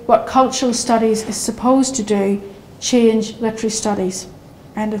do what cultural studies is supposed to do, change literary studies.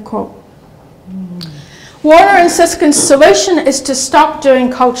 End of quote. Warner and Siskin's solution is to stop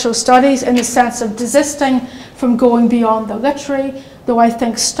doing cultural studies in the sense of desisting from going beyond the literary, though I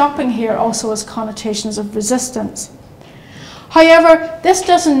think stopping here also has connotations of resistance. However, this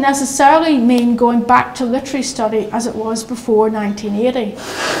doesn't necessarily mean going back to literary study as it was before 1980.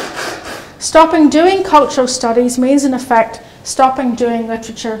 Stopping doing cultural studies means in effect stopping doing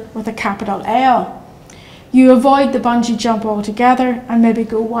literature with a capital L. You avoid the bungee jump altogether and maybe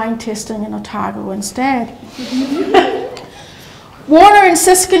go wine tasting in Otago instead. Warner and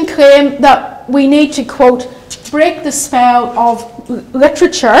Siskin claim that we need to, quote, break the spell of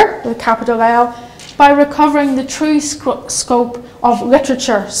literature, with capital L, by recovering the true scope of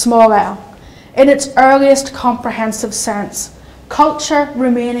literature, small l, in its earliest comprehensive sense, culture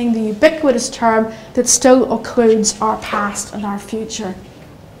remaining the ubiquitous term that still includes our past and our future.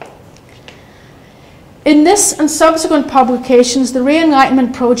 In this and subsequent publications, the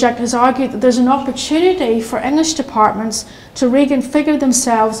Re-Enlightenment Project has argued that there's an opportunity for English departments to reconfigure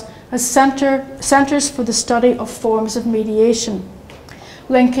themselves as centres for the study of forms of mediation,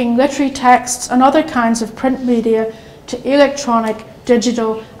 linking literary texts and other kinds of print media to electronic,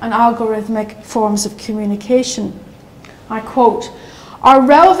 digital and algorithmic forms of communication. I quote, "Our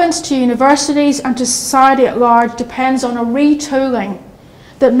relevance to universities and to society at large depends on a retooling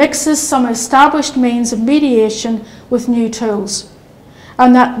that mixes some established means of mediation with new tools,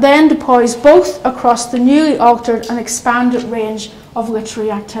 and that then deploys both across the newly altered and expanded range of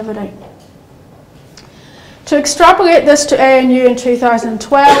literary activity." To extrapolate this to ANU in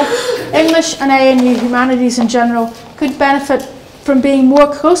 2012, English and ANU humanities in general could benefit from being more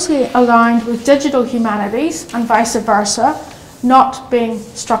closely aligned with digital humanities and vice versa, not being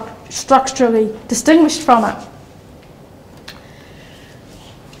structurally distinguished from it.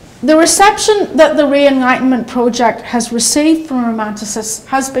 The reception that the Re-Enlightenment Project has received from Romanticists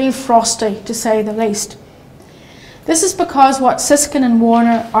has been frosty, to say the least. This is because what Siskin and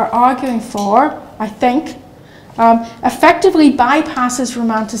Warner are arguing for, I think, effectively bypasses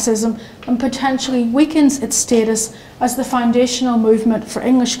Romanticism and potentially weakens its status as the foundational movement for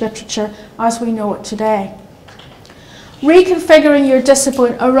English literature as we know it today. Reconfiguring your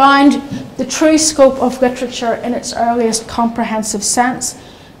discipline around the true scope of literature in its earliest comprehensive sense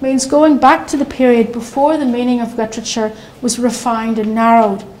means going back to the period before the meaning of literature was refined and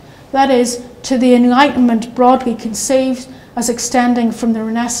narrowed, that is, to the Enlightenment broadly conceived as extending from the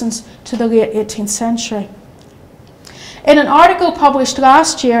Renaissance to the late 18th century. In an article published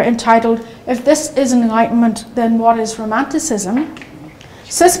last year entitled, "If This is Enlightenment, Then What is Romanticism?",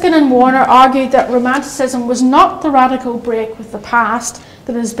 Siskin and Warner argued that Romanticism was not the radical break with the past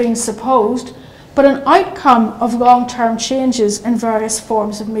that has been supposed, but an outcome of long-term changes in various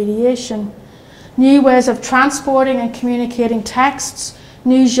forms of mediation. New ways of transporting and communicating texts,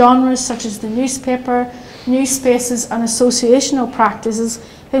 new genres such as the newspaper, new spaces and associational practices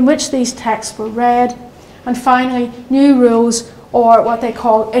in which these texts were read, and finally, new rules or what they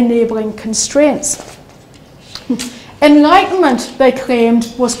call enabling constraints. Enlightenment, they claimed,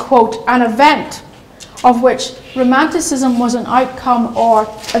 was, quote, an event of which Romanticism was an outcome or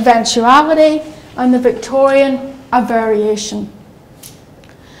eventuality, and the Victorian a variation.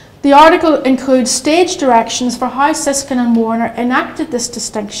 The article includes stage directions for how Siskin and Warner enacted this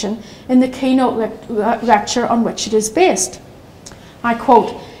distinction in the keynote lecture on which it is based. I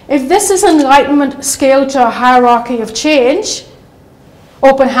quote, "If this is Enlightenment scaled to a hierarchy of change,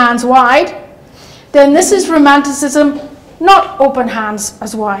 open hands wide, then this is Romanticism, not open hands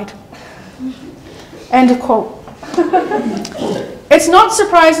as wide." End of quote. It's not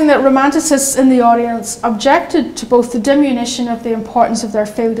surprising that Romanticists in the audience objected to both the diminution of the importance of their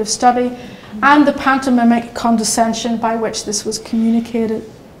field of study and the pantomimic condescension by which this was communicated.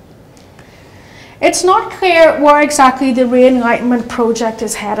 It's not clear where exactly the Re-Enlightenment Project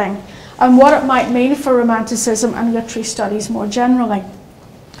is heading and what it might mean for Romanticism and literary studies more generally.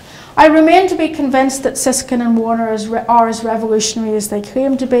 I remain to be convinced that Siskin and Warner are as revolutionary as they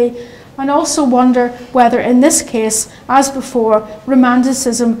claim to be, and also wonder whether in this case, as before,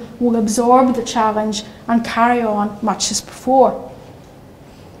 Romanticism will absorb the challenge and carry on much as before.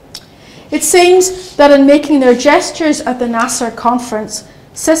 It seems that in making their gestures at the Nasser conference,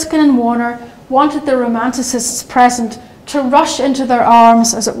 Siskin and Warner wanted the Romanticists present to rush into their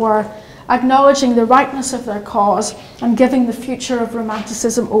arms, as it were, acknowledging the rightness of their cause and giving the future of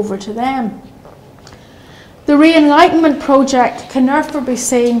Romanticism over to them. The Re-Enlightenment Project can therefore be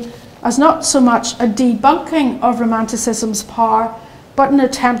seen as not so much a debunking of Romanticism's power, but an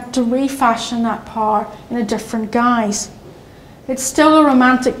attempt to refashion that power in a different guise. It's still a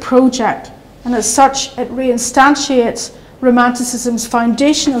romantic project, and as such it reinstantiates Romanticism's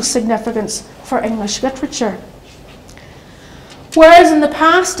foundational significance for English literature. Whereas in the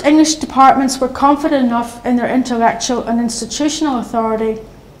past, English departments were confident enough in their intellectual and institutional authority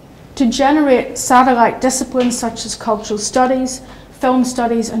to generate satellite disciplines such as cultural studies, film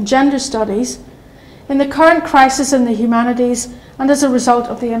studies and gender studies, in the current crisis in the humanities and as a result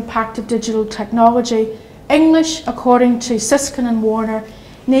of the impact of digital technology, English, according to Siskin and Warner,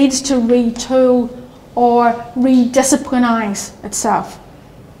 needs to retool or redisciplinise itself.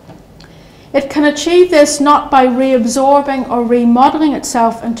 It can achieve this not by reabsorbing or remodelling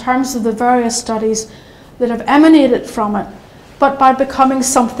itself in terms of the various studies that have emanated from it, but by becoming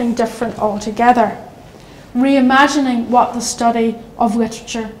something different altogether, reimagining what the study of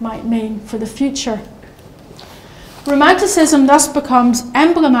literature might mean for the future. Romanticism thus becomes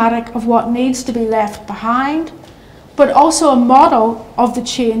emblematic of what needs to be left behind, but also a model of the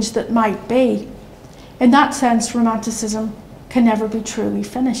change that might be. In that sense, Romanticism can never be truly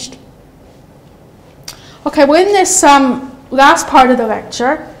finished. Okay, well in this last part of the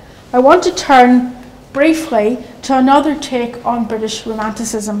lecture, I want to turn briefly to another take on British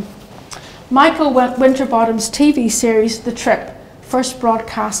Romanticism. Michael Winterbottom's TV series, The Trip, first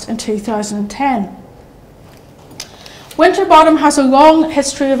broadcast in 2010. Winterbottom has a long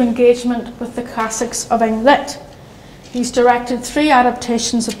history of engagement with the classics of Lit. He's directed 3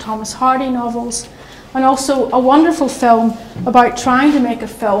 adaptations of Thomas Hardy novels, and also a wonderful film about trying to make a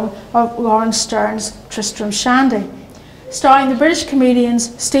film of Lawrence Stern's Tristram Shandy, starring the British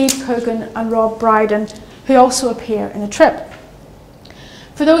comedians Steve Coogan and Rob Brydon, who also appear in The Trip.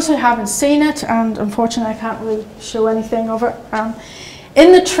 For those who haven't seen it, and unfortunately I can't really show anything of it,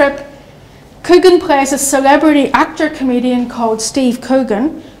 in The Trip, Coogan plays a celebrity actor-comedian called Steve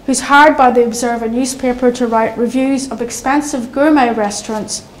Coogan, who's hired by the Observer newspaper to write reviews of expensive gourmet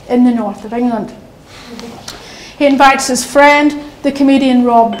restaurants in the north of England. He invites his friend, the comedian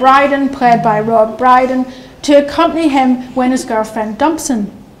Rob Brydon, played by Rob Brydon, to accompany him when his girlfriend dumps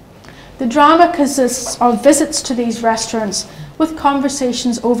him. The drama consists of visits to these restaurants with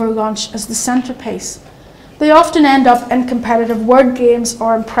conversations over lunch as the centrepiece. They often end up in competitive word games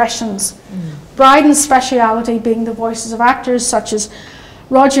or impressions. Brydon's speciality being the voices of actors such as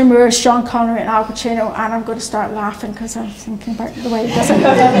Roger Moore, Sean Connery and Al Pacino, and I'm going to start laughing because I'm thinking about the way he does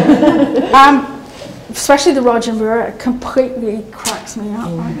it. Especially the Roger Moore, it completely cracks me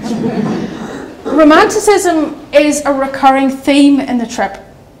up. Romanticism is a recurring theme in The Trip.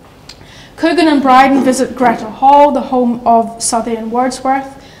 Coogan and Brydon visit Greta Hall, the home of Southey and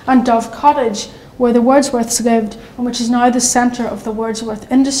Wordsworth, and Dove Cottage, where the Wordsworths lived, and which is now the centre of the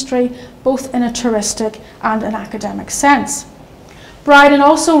Wordsworth industry, both in a touristic and an academic sense. Brydon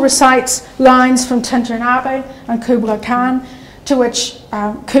also recites lines from Tintern Abbey and Kubla Khan, to which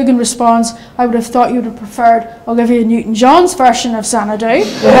Coogan responds, "I would have thought you would have preferred Olivia Newton-John's version of Xanadu."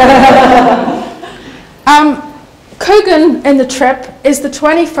 Coogan in The Trip is the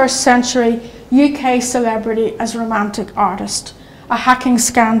 21st century UK celebrity as romantic artist, a hacking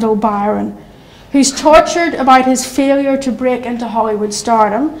scandal Byron, who's tortured about his failure to break into Hollywood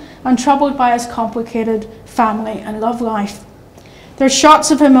stardom and troubled by his complicated family and love life. There's shots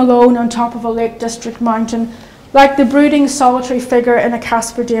of him alone on top of a Lake District mountain, like the brooding solitary figure in a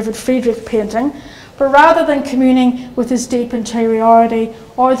Caspar David Friedrich painting, but rather than communing with his deep interiority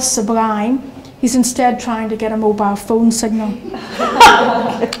or the sublime, he's instead trying to get a mobile phone signal.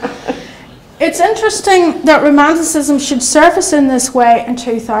 It's interesting that Romanticism should surface in this way in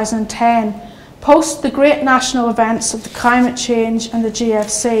 2010, post the great national events of the climate change and the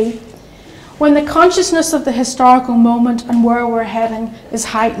GFC, when the consciousness of the historical moment and where we're heading is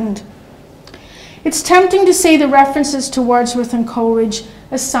heightened. It's tempting to see the references to Wordsworth and Coleridge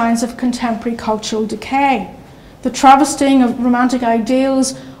as signs of contemporary cultural decay, the travestying of romantic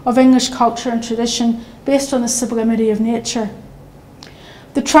ideals of English culture and tradition based on the sublimity of nature.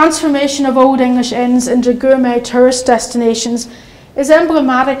 The transformation of old English inns into gourmet tourist destinations is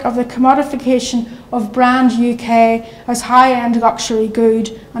emblematic of the commodification of brand UK as high-end luxury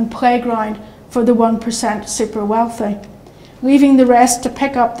good and playground for the 1% super wealthy, leaving the rest to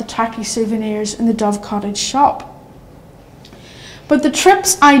pick up the tacky souvenirs in the Dove Cottage shop. But The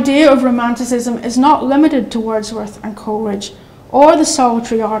Trip's idea of Romanticism is not limited to Wordsworth and Coleridge or the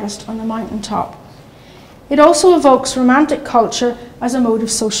solitary artist on the mountaintop. It also evokes romantic culture as a mode of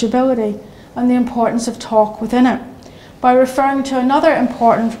sociability and the importance of talk within it, by referring to another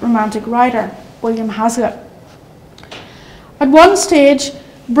important romantic writer, William Hazlitt. At one stage,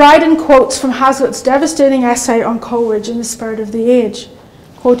 Bryden quotes from Hazlitt's devastating essay on Coleridge in The Spirit of the Age.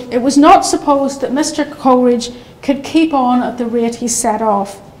 Quote, "It was not supposed that Mr. Coleridge could keep on at the rate he set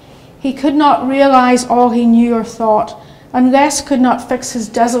off. He could not realise all he knew or thought, and less could not fix his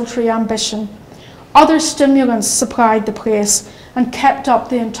desultory ambition. Other stimulants supplied the place and kept up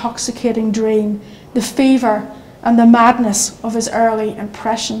the intoxicating dream, the fever and the madness of his early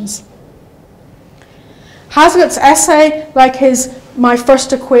impressions." Hazlitt's essay, like his My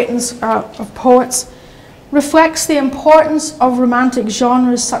First Acquaintance of Poets, reflects the importance of romantic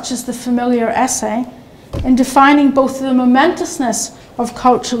genres such as the familiar essay in defining both the momentousness of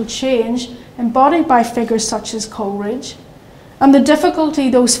cultural change embodied by figures such as Coleridge and the difficulty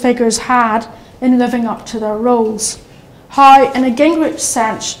those figures had in living up to their roles. How, in a Gingrich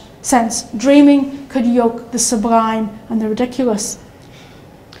sense, dreaming could yoke the sublime and the ridiculous.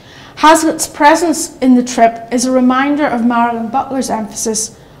 Hazlitt's presence in the trip is a reminder of Marilyn Butler's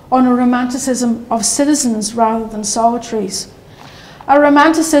emphasis on a romanticism of citizens rather than solitaries. A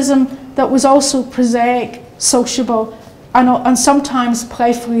romanticism that was also prosaic, sociable, and sometimes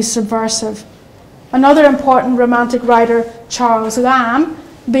playfully subversive. Another important romantic writer, Charles Lamb,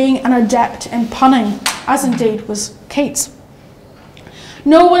 being an adept in punning, as indeed was Keats.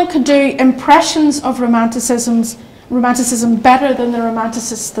 No one could do impressions of romanticism better than the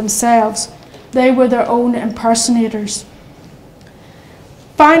romanticists themselves. They were their own impersonators.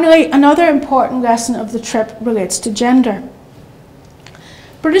 Finally, another important lesson of the trip relates to gender.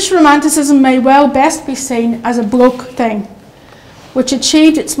 British Romanticism may well best be seen as a bloke thing, which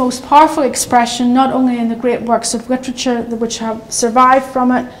achieved its most powerful expression not only in the great works of literature which have survived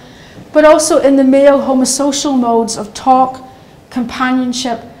from it, but also in the male homosocial modes of talk,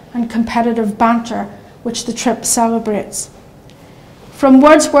 companionship, and competitive banter, which the trip celebrates. From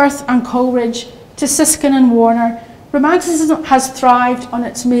Wordsworth and Coleridge to Siskin and Warner, Romanticism has thrived on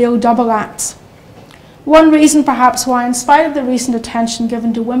its male double acts. One reason perhaps why, in spite of the recent attention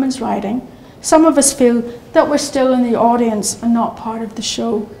given to women's writing, some of us feel that we're still in the audience and not part of the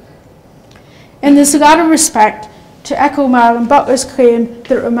show. In this latter respect, to echo Marilyn Butler's claim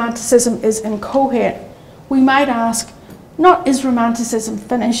that Romanticism is inchoate, we might ask, not is Romanticism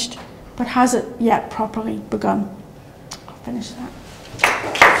finished, but has it yet properly begun? I'll finish that.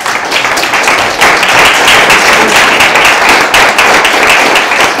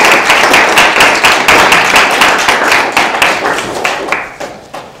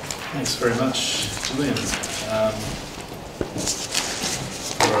 Thanks very much, Gillian,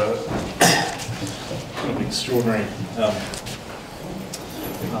 for a kind of extraordinary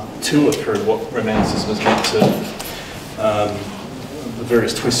tour through what Romanticism has meant to the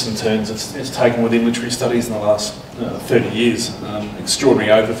various twists and turns it's taken within literary studies in the last 30 years. Extraordinary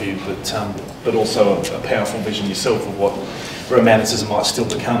overview, but also a powerful vision yourself of what Romanticism might still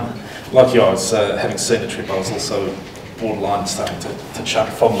become. Like you, I was, having seen the trip, I was also borderline starting to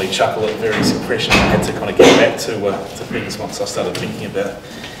fondly chuckle at various impressions. I had to kind of get back to things once I started thinking about,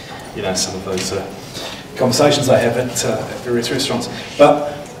 you know, some of those conversations I have at various restaurants.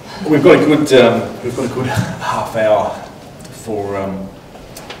 But we've got a good half hour for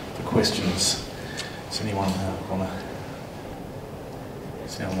questions. Does anyone want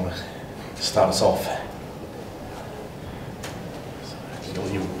to start us off?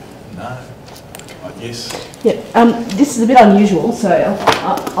 No? Yes? Yeah, this is a bit unusual. So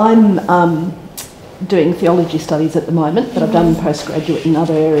I'm doing theology studies at the moment, but I've done postgraduate in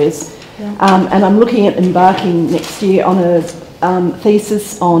other areas. Yeah. And I'm looking at embarking next year on a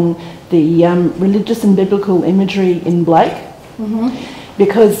thesis on the religious and biblical imagery in Blake,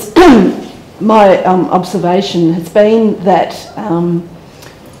 because my observation has been that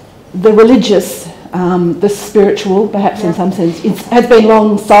the religious, the spiritual, perhaps in some sense, has been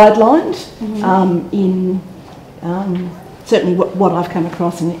long sidelined in certainly what I've come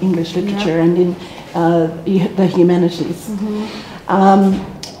across in English literature and in the humanities.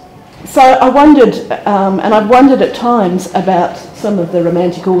 So I wondered, and I've wondered at times about some of the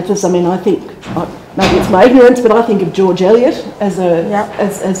romantic authors. I mean, I think, maybe it's my ignorance, but I think of George Eliot as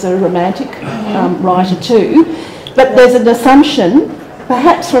a romantic writer too. But there's an assumption,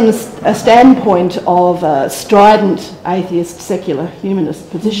 perhaps from a standpoint of a strident atheist, secular humanist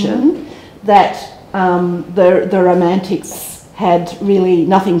position, that the romantics had really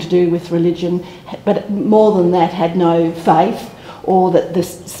nothing to do with religion, but more than that had no faith, or that the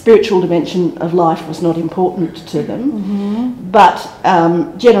spiritual dimension of life was not important to them. But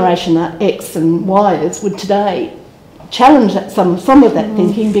Generation X and Yers would today challenge some of that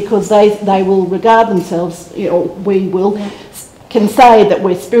thinking, because they will regard themselves, we will can say that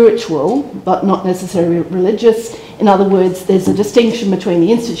we're spiritual, but not necessarily religious. In other words, there's a distinction between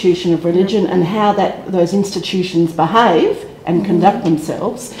the institution of religion and how those institutions behave and conduct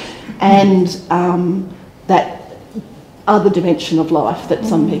themselves, and that other dimension of life that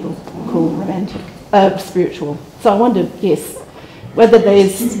some people call romantic, spiritual. So I wonder, yes, whether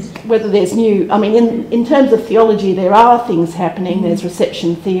there's new. I mean, in terms of theology, there are things happening. There's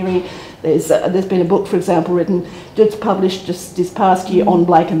reception theory. There's been a book, for example, just published just this past year on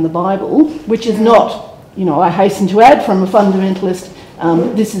Blake and the Bible, which is not, I hasten to add, from a fundamentalist.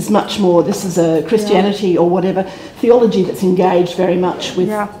 This is much more. This is a Christianity or whatever theology that's engaged very much with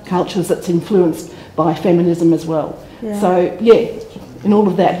cultures, that's influenced by feminism as well. Yeah. So in all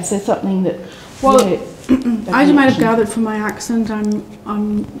of that, is there something that? Well, as you might have gathered from my accent,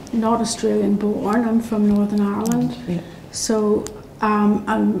 I'm not Australian born. I'm from Northern Ireland. Yeah. So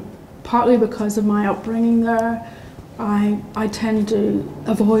I'm partly because of my upbringing there. I tend to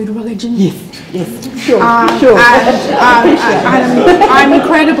avoid religion. Yes, sure. And I'm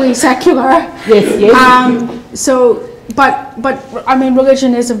incredibly secular. Yes. So, but I mean,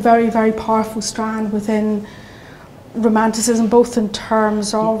 religion is a very, very powerful strand within Romanticism, both in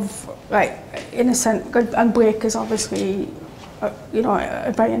terms of, like, in a sense, and Blake is obviously,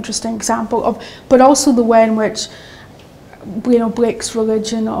 a very interesting example of, but also the way in which, Blake's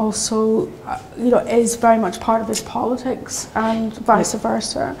religion also, is very much part of his politics, and vice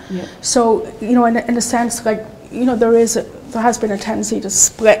versa. Yeah. So, in a sense, like, there has been a tendency to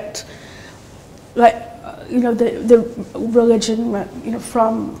split, like, the religion,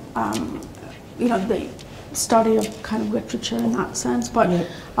 from, the study of kind of literature in that sense. But, it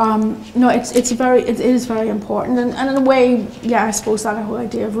is very important, and in a way, I suppose that whole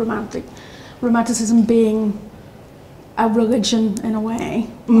idea of romanticism being a religion in a way,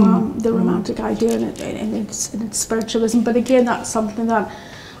 the romantic idea in its spiritualism. But again, that's something that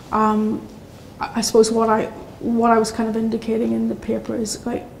I suppose what I was kind of indicating in the paper is,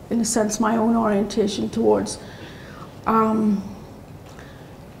 like, in a sense, my own orientation towards, and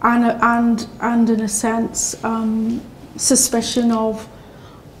in a sense, suspicion of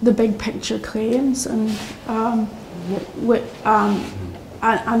the big picture claims and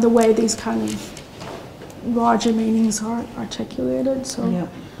the way these kind of larger meanings are articulated. So,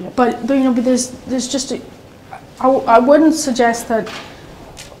 but there's just I wouldn't suggest that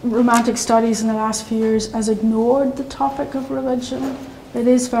romantic studies in the last few years has ignored the topic of religion. It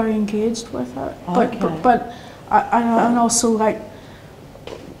is very engaged with it. But and also, like,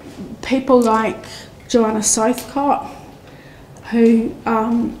 people like Joanna Southcott, who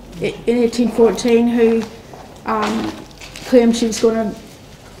in 1814, who claimed she was going to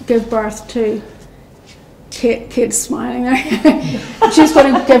give birth to. Kate's smiling there. She was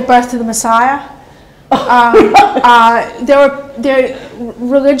going to give birth to the Messiah. Their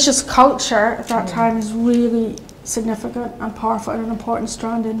religious culture at that time is really significant and powerful and an important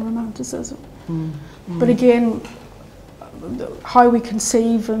strand in Romanticism. But again, how we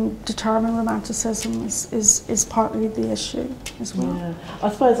conceive and determine Romanticism is partly the issue as well. Yeah. I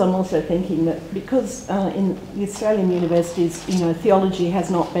suppose I'm also thinking that because in the Australian universities, theology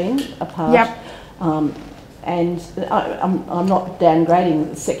has not been a part. Yep. And I'm not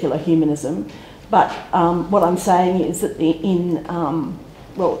downgrading secular humanism, but what I'm saying is that in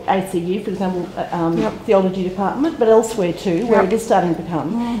ACU, for example, theology department, but elsewhere too, where it is starting to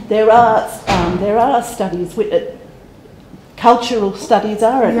become, there are studies with cultural studies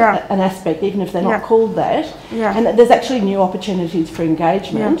are an aspect, even if they're not called that, and that there's actually new opportunities for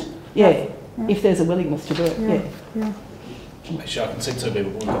engagement. If there's a willingness to do it. Actually, I can see two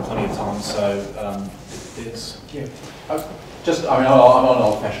people. We've got plenty of time, so. I'm an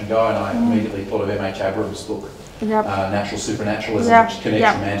old-fashioned guy, and I immediately thought of M.H. Abrams' book, Natural Supernaturalism, which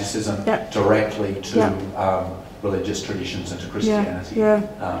connects Romanticism directly to religious traditions and to Christianity.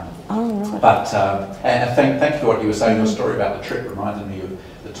 But and thank you for what you were saying. Your story about the trip reminded me of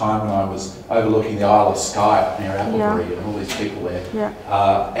the time when I was overlooking the Isle of Skye up near Applebury, and all these people there,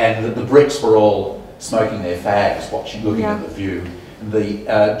 and the Brits were all smoking their fags, looking at the view.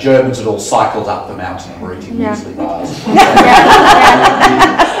 The Germans had all cycled up the mountain and were eating muesli bars.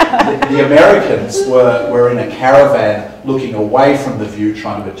 The Americans were in a caravan looking away from the view,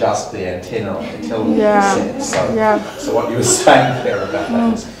 trying to adjust the antenna on their television set. So what you were saying there about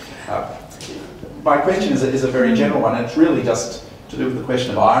that is, my question is a very general one, and it's really just to do with the question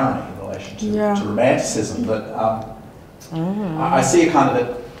of irony in relation to Romanticism. But I see a kind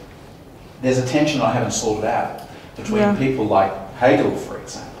of there's a tension I haven't sorted out between people like Hegel, for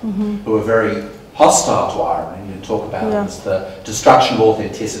example, who are very hostile to irony. You talk about it as the destruction of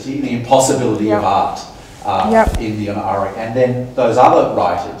authenticity, the impossibility of art, in the irony. And then those other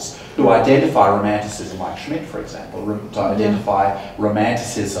writers who identify Romanticism, like Schmidt, for example, to identify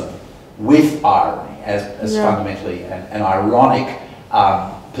Romanticism with irony as fundamentally an ironic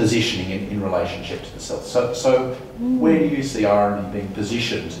positioning in relationship to the self. So where do you see irony being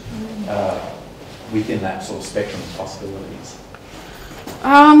positioned within that sort of spectrum of possibilities?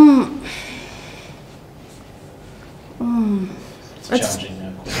 It's challenging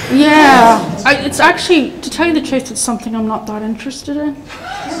now. Yeah, it's actually, to tell you the truth, it's something I'm not that interested in.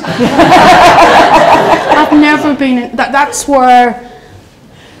 I've never been in, that's where,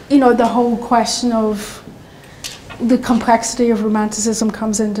 you know, the whole question of the complexity of Romanticism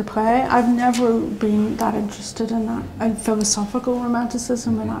comes into play. I've never been that interested in that, in philosophical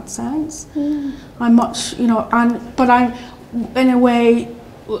Romanticism in that sense. I'm much, you know, but I'm, in a way,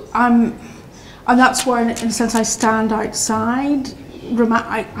 and that's where, in a sense, I stand outside.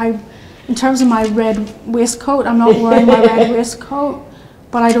 In terms of my red waistcoat, I'm not wearing my red waistcoat,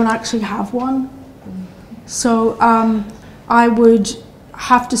 but I don't actually have one. So I would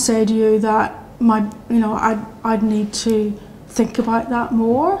have to say to you that I'd need to think about that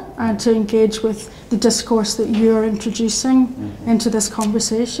more and to engage with the discourse that you're introducing into this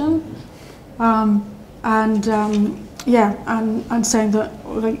conversation, and saying that,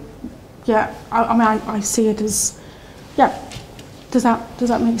 like, I mean, I see it as, does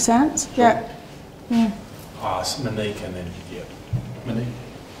that make sense? Sure. Monique, and then Monique.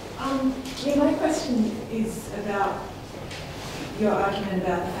 My question is about your argument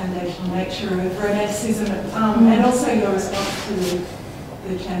about the foundational nature of Romanticism, and also your response to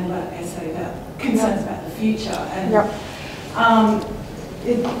the Chandler essay about concerns about the future, and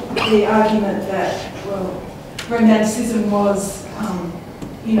the argument that, well, Romanticism was,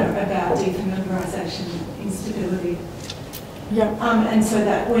 about dephenomenisation, instability. And so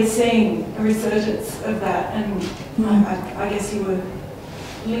that we're seeing a resurgence of that, and I guess you were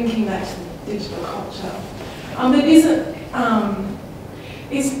linking that to digital culture. But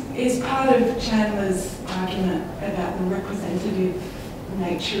is part of Chandler's argument about the representative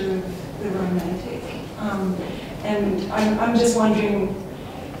nature of the romantic, and I'm just wondering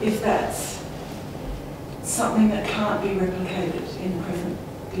if that's something that can't be replicated in present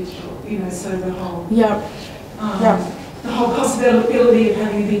digital, so the whole the whole possibility of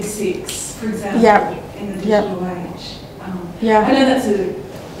having a big six, for example, in the digital age. I know that's a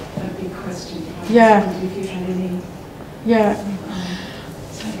big question. If you had any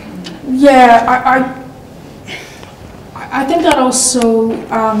I think that also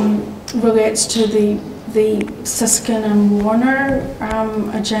relates to the Siskin and Warner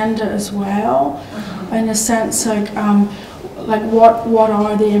agenda as well, in a sense, like what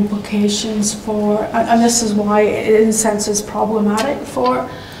are the implications for, and this is why it in a sense is problematic for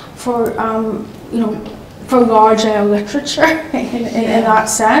large L literature in that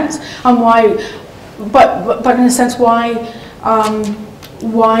sense, and why, but in a sense why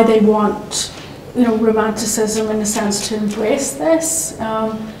they want Romanticism in a sense to embrace this.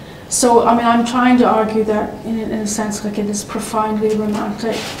 So I mean, I'm trying to argue that in a sense, like, it is profoundly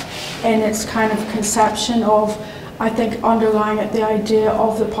romantic in its kind of conception of, I think, underlying it the idea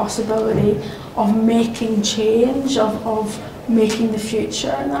of the possibility of making change, of making the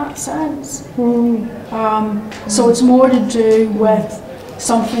future in that sense. So it's more to do with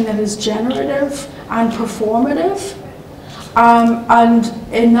something that is generative and performative, and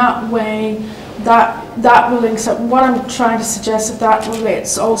in that way, that relates. What I'm trying to suggest is that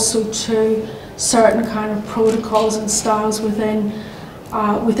relates also to certain kind of protocols and styles within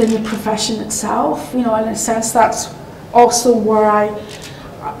the profession itself. In a sense, that's also where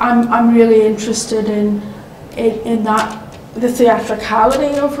I'm really interested in that, the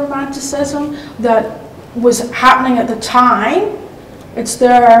theatricality of Romanticism that was happening at the time. It's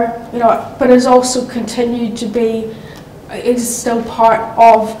there, but it's also continued to be. It is still part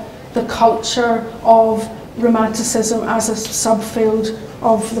of the culture of Romanticism as a subfield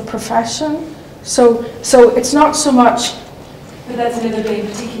of the profession. So it's not so much. But that's never been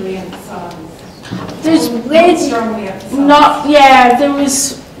particularly emphasised. There's strongly emphasised. Not, there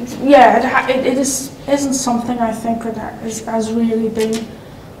was, it isn't something I think that has really been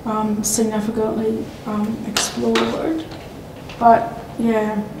significantly explored. But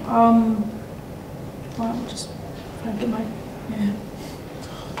well, just trying to my,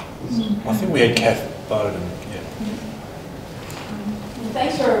 I think we had Kath Bowden.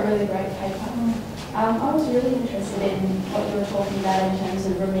 Thanks for a really great paper. I was really interested in what you were talking about in terms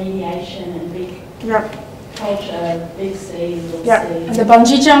of remediation and big culture, big C, little C. And the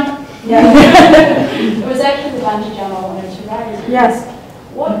bungee jump. It was actually the bungee jump I wanted to raise. Yes.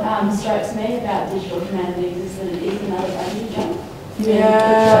 What strikes me about digital humanities is that it is another bungee jump.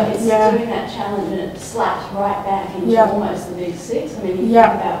 It's doing that challenge and it slaps right back into almost the big six. I mean, you think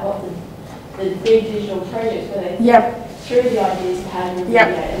about what the big digital projects where they through the ideas of how to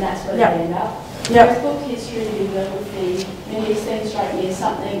remediate, and that's where they end up. Whereas book history, bibliography, these things strike me as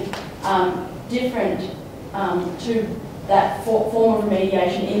something different to that form of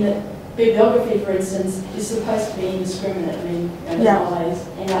remediation, in that bibliography, for instance, is supposed to be indiscriminate. I mean, it's not always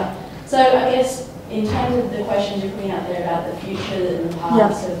end up. So I guess in terms of the questions you're putting out there about the future and the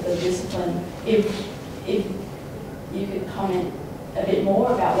past of the discipline, if you could comment a bit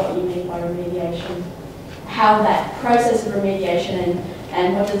more about what you mean by remediation, how that process of remediation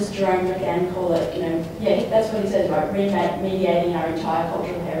and what does Jerome McGann call it, that's what he says, right, remediating our entire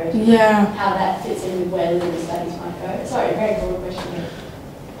cultural heritage, how that fits in with where the studies might go. Sorry, very broad question.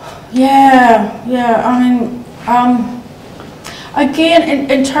 I mean, again,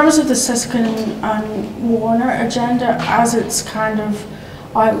 in terms of the Siskin and Warner agenda, as it's kind of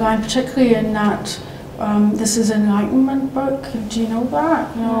outlined, particularly in that this is an Enlightenment book. Do you know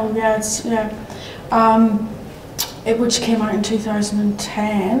that? No, which came out in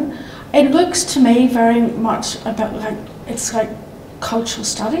 2010. It looks to me very much about it's like cultural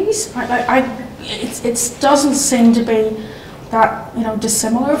studies. It doesn't seem to be that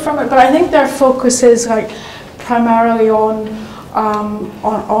dissimilar from it, but I think their focus is primarily on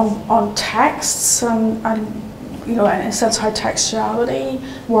texts and in a sense how textuality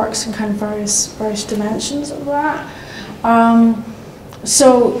works in kind of various dimensions of that. I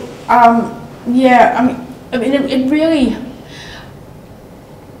mean, it really,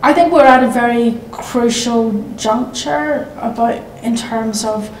 I think we're at a very crucial juncture in terms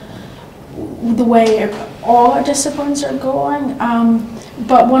of the way all our disciplines are going.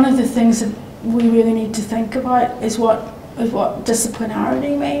 But one of the things that we really need to think about is what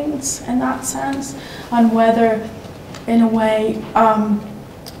disciplinarity means in that sense, and whether, in a way,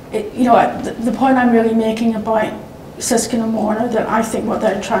 the point I'm really making about Siskin and Warner, that I think what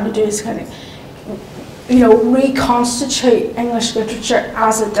they're trying to do is kind of reconstitute English literature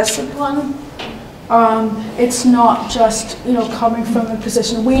as a discipline. It's not just coming from a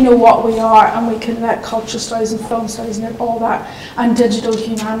position we know what we are and we can let cultural studies and film studies and all that and digital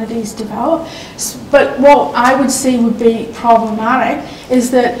humanities develop. But what I would say would be problematic is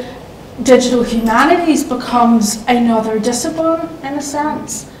that digital humanities becomes another discipline in a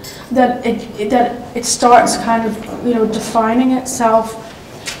sense, that it starts kind of defining itself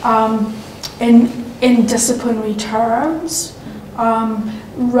in disciplinary terms,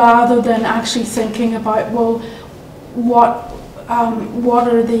 rather than actually thinking about, well,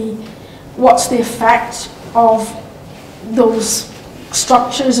 what's the effect of those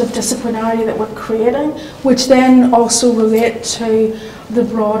structures of disciplinarity that we're creating, which then also relate to the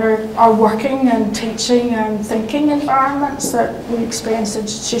broader, our working and teaching and thinking environments that we experience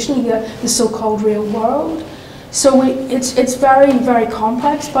institutionally, the so-called real world. So it's very, very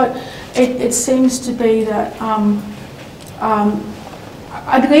complex, but it seems to be that,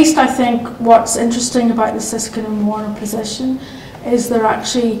 at least I think what's interesting about the Siskin and Warner position is they're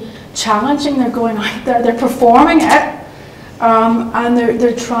actually challenging, they're going out there, they're performing it, and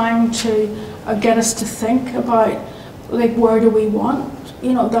they're trying to get us to think about, where do we want,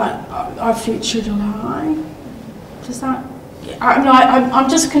 that our future to lie? Does that? I'm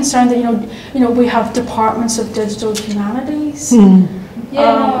just concerned that we have departments of digital humanities, so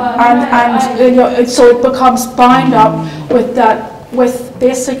it becomes bound up with that, with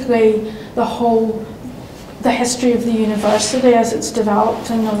basically the history of the university as it's developed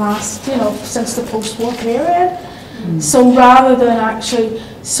in the last, since the post-war period. So rather than actually,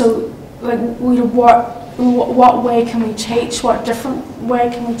 what way can we teach? What different way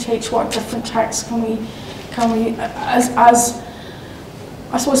can we teach? What different texts can we? As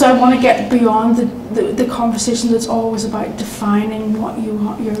I suppose I want to get beyond the conversation that's always about defining what you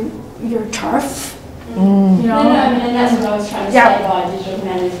want your turf. No, and that's what I was trying to say by digital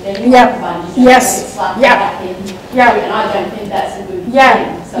humanities. And I don't think that's a good thing.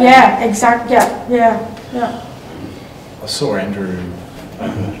 So. Exactly. I saw Andrew.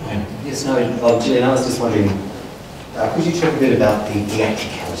 Yes, no, Gillian, I was just wondering, could you talk a bit about the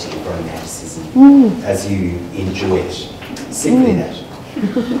theatricality of Romanticism as you enjoy it? Simply that.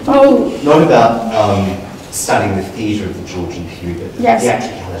 Not about studying the theatre of the Georgian period, but the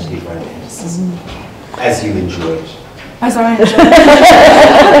theatricality of Romanticism as you enjoy it. As I enjoy it.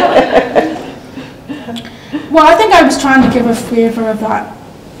 Well, I think I was trying to give a flavour of that,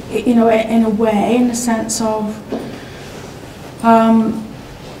 in a way, in the sense of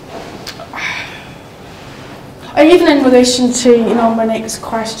even in relation to, you know, my next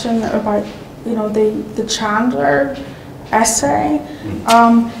question about, you know, the Chandler essay,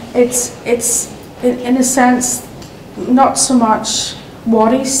 it's in a sense not so much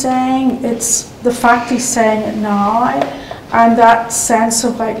what he's saying, it's the fact he's saying it now, and that sense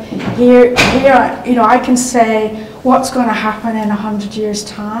of like, here, you know, I can say what's going to happen in 100 years'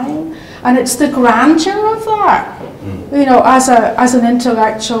 time, and it's the grandeur of that, you know, as an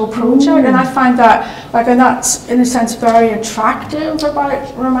intellectual project, and I find that, like, and that's in a sense very attractive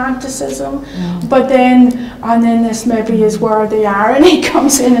about Romanticism. But then, and then this maybe is where the irony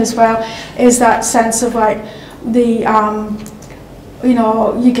comes in as well, is that sense of like the, you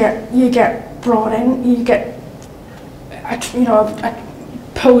know, you get brought in, you get, you know,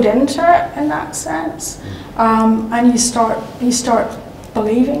 pulled into it in that sense, and you start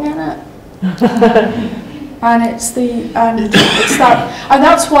believing in it. And it's that, and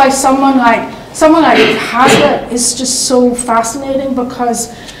that's why someone like Hazlitt is just so fascinating,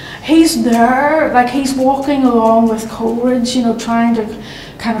 because he's there, like he's walking along with Coleridge, you know, trying to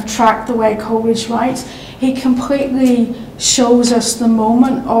kind of track the way Coleridge writes. He completely shows us the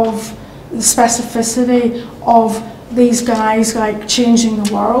moment of the specificity of these guys like changing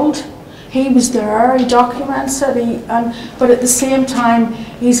the world. He was there, he documents it, but at the same time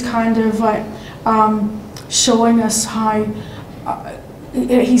he's kind of like showing us how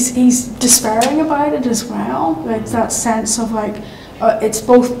he's despairing about it as well, like that sense of like it's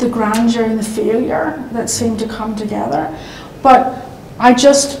both the grandeur and the failure that seem to come together. But I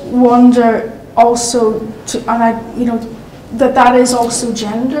just wonder also, you know, that is also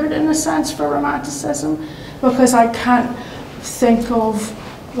gendered in a sense for Romanticism, because I can't think of,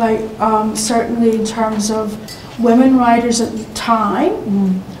 like, certainly in terms of women writers at the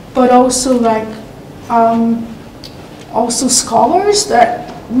time, but also like also scholars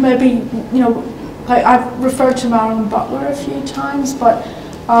that maybe, you know, like I've referred to Marilyn Butler a few times, but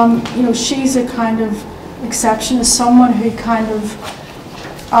you know, she's a kind of exception as someone who kind of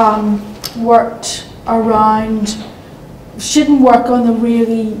worked around. She didn't work on the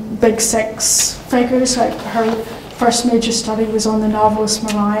really big six figures. Like her first major study was on the novelist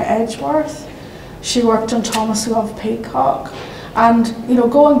Maria Edgeworth. She worked on Thomas Love Peacock, and you know,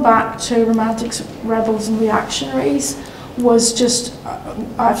 going back to Romantics, Rebels, and Reactionaries was just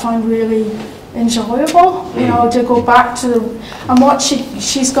I found really enjoyable. You know, to go back to and what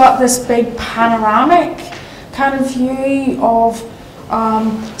she's got this big panoramic kind of view of.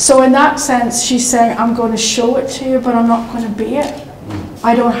 So in that sense, she's saying, I'm going to show it to you, but I'm not going to be it.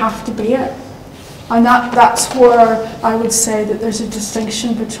 I don't have to be it. And that's where I would say that there's a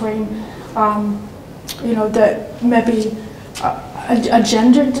distinction between, you know, that maybe a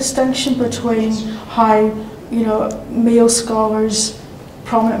gender distinction between how, you know, male scholars,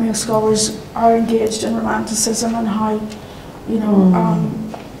 prominent male scholars are engaged in Romanticism, and how, you know,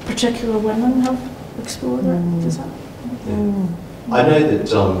 particular women have explored it. Does that? I know that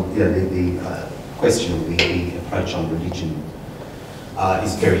you know, the question of the approach on religion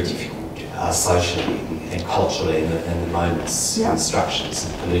is very difficult socially and culturally, and the moments, and structures,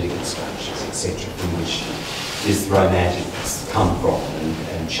 and political structures, etc., from which this romantics come from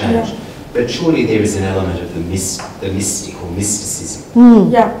and change. Yeah. But surely there is an element of the mystic or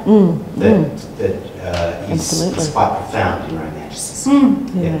mysticism that is quite profound in Romanticism.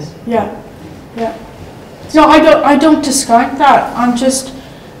 Yes. Yeah. No, I don't discount that. I'm just,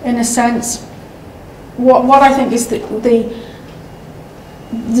 in a sense, what I think is the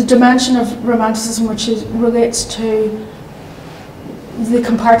dimension of Romanticism, which relates to the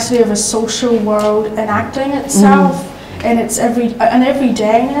complexity of a social world enacting itself in its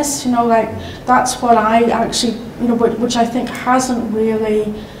everydayness. You know, like that's what I actually, you know, which I think hasn't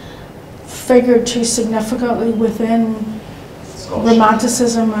really figured too significantly within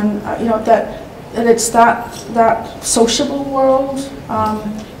Romanticism, and you know that it's that sociable world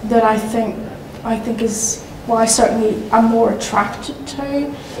that I think is what I certainly am more attracted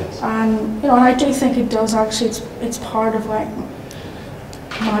to, and you know, and I do think it does actually. It's part of like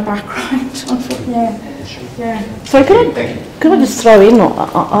my background. So could I just throw in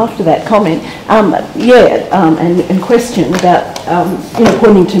after that comment? And question about you know,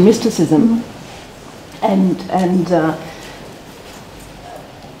 pointing to mysticism, and sorry,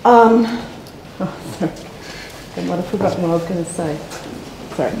 I might have forgotten what I was going to say.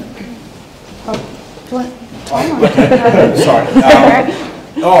 Sorry. Sorry.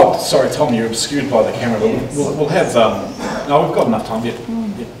 Sorry, Tom, you're obscured by the camera. We'll have. No, we've got enough time yet.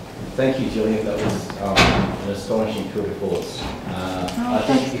 Thank you, Gillian. That was an astonishing tour de force. I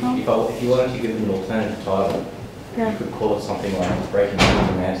think if you wanted to give it an alternative title, you could call it something like breaking up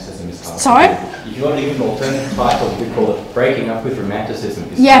with romanticism is hard Sorry? to do. If you want to give an alternative title, you could call it breaking up with romanticism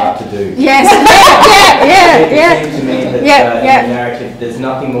is hard to do. Yes. It seems to me that in the narrative there's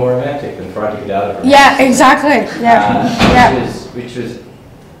nothing more romantic than trying to get out of romanticism. Yeah, exactly. Which was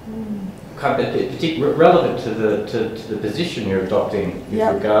kind of relevant to the position you're adopting with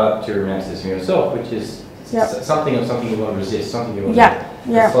regard to romanticism yourself, which is something you want to resist, something you want to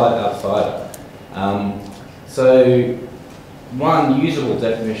slide outside of. So one usable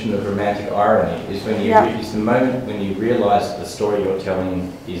definition of romantic irony is when you is the moment when you realise that the story you're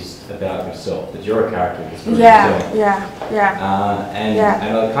telling is about yourself, that you're a character in the story you're telling. And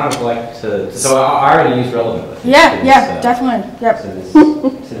I kind of like to. So irony is relevant. I think, definitely.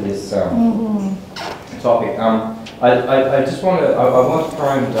 To this topic. I just want to. I want to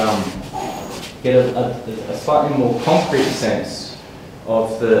try and get a slightly more concrete sense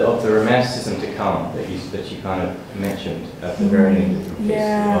of the romanticism to come that you kind of mentioned at the very end of the piece,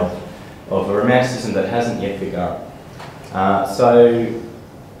 of a romanticism that hasn't yet begun. So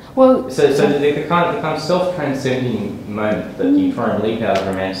the kind of self-transcending moment that you try and leap out of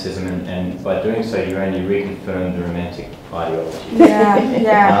romanticism, and by doing so you only reconfirm the romantic ideology.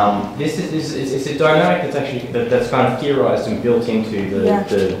 It's a dynamic that's kind of theorised and built into the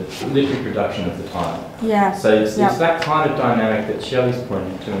literary production of the time. So it's that kind of dynamic that Shelley's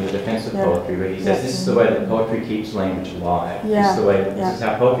pointing to in the defence of poetry, where he says this is the way that poetry keeps language alive. This is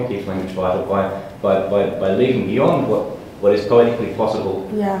how poetry keeps language vital, by leaving beyond what is poetically possible,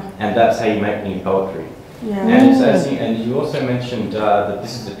 and that's how you make new poetry. And you also mentioned that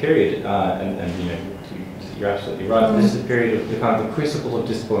this is a period, you're absolutely right. This is a period of the kind of the crucible of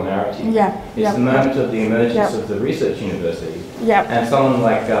disciplinarity. It's the moment of the emergence of the research university. And someone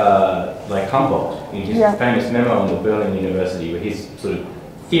like Humboldt, in his famous memo on the Berlin University, where he's sort of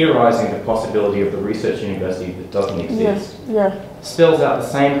theorising the possibility of the research university that doesn't exist, spells out the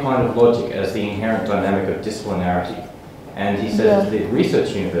same kind of logic as the inherent dynamic of disciplinarity. And he says the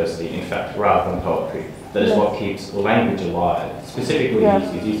research university, in fact, rather than poetry, that is what keeps language alive. Specifically,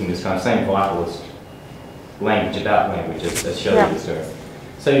 he's using this kind of same vitalist language about language as Shelley was doing.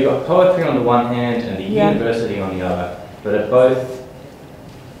 So you've got poetry on the one hand and the university on the other, that are both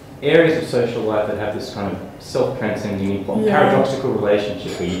areas of social life that have this kind of self-transcending, paradoxical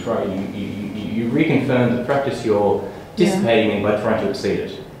relationship where you reconfirm the practice you're dissipating in by trying to exceed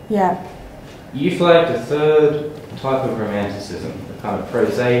it. You flagged a third type of romanticism, a kind of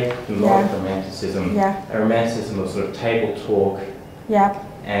prosaic, melodic romanticism, a romanticism of sort of table talk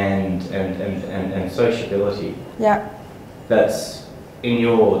and sociability. That's in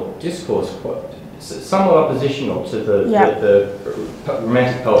your discourse somewhat oppositional to the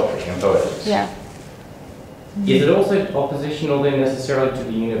romantic poetry and poetics. Is it also oppositional then necessarily to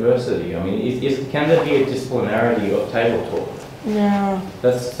the university? I mean, can there be a disciplinarity of table talk? I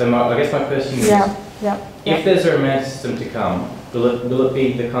guess my question is, if there's a romanticism to come, will it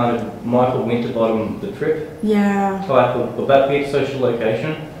be the kind of Michael Winterbottom, The Trip type of, will that be a social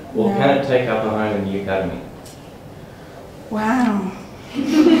location, or can it take up a home in the academy? Wow.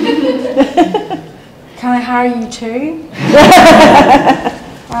 Can I hire you too?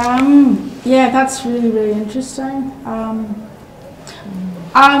 That's really, really interesting.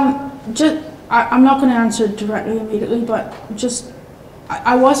 I'm not going to answer it directly immediately, but just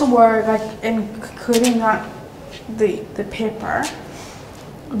I was aware, like in concluding the paper,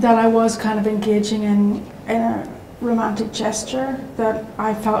 that I was kind of engaging in a romantic gesture that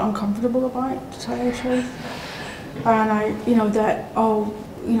I felt uncomfortable about, to tell you the truth. And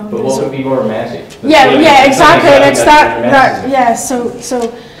But what would be more romantic? Exactly. It's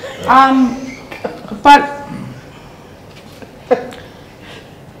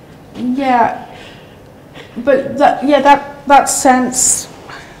that sense.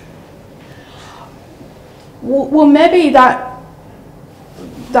 Well, maybe that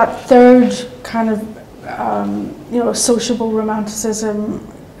third kind of sociable romanticism.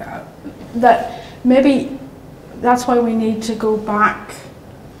 That maybe that's why we need to go back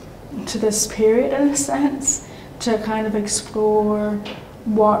to this period in a sense to kind of explore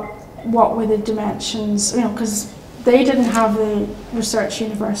what were the dimensions, because they didn't have the research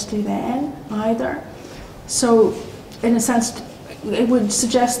university then either. So in a sense it would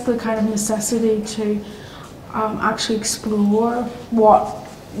suggest the kind of necessity to actually explore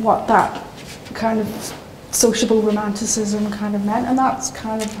what that kind of sociable romanticism kind of meant, and that's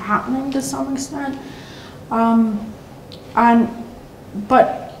kind of happening to some extent.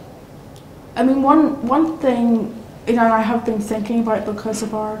 But I mean, one thing I have been thinking about because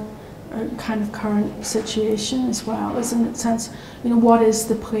of our kind of current situation as well is, in a sense, what is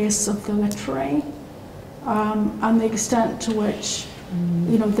the place of the literary and the extent to which,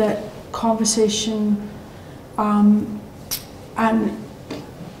 you know, that conversation, and,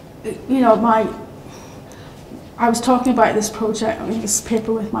 you know, I was talking about this project, this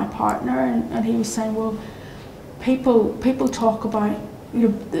paper with my partner, and he was saying, well, people talk about, you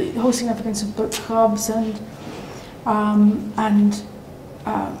know, the whole significance of book clubs and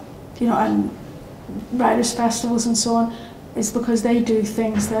you know, and writers' festivals and so on, is because they do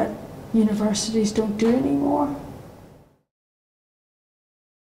things that universities don't do anymore.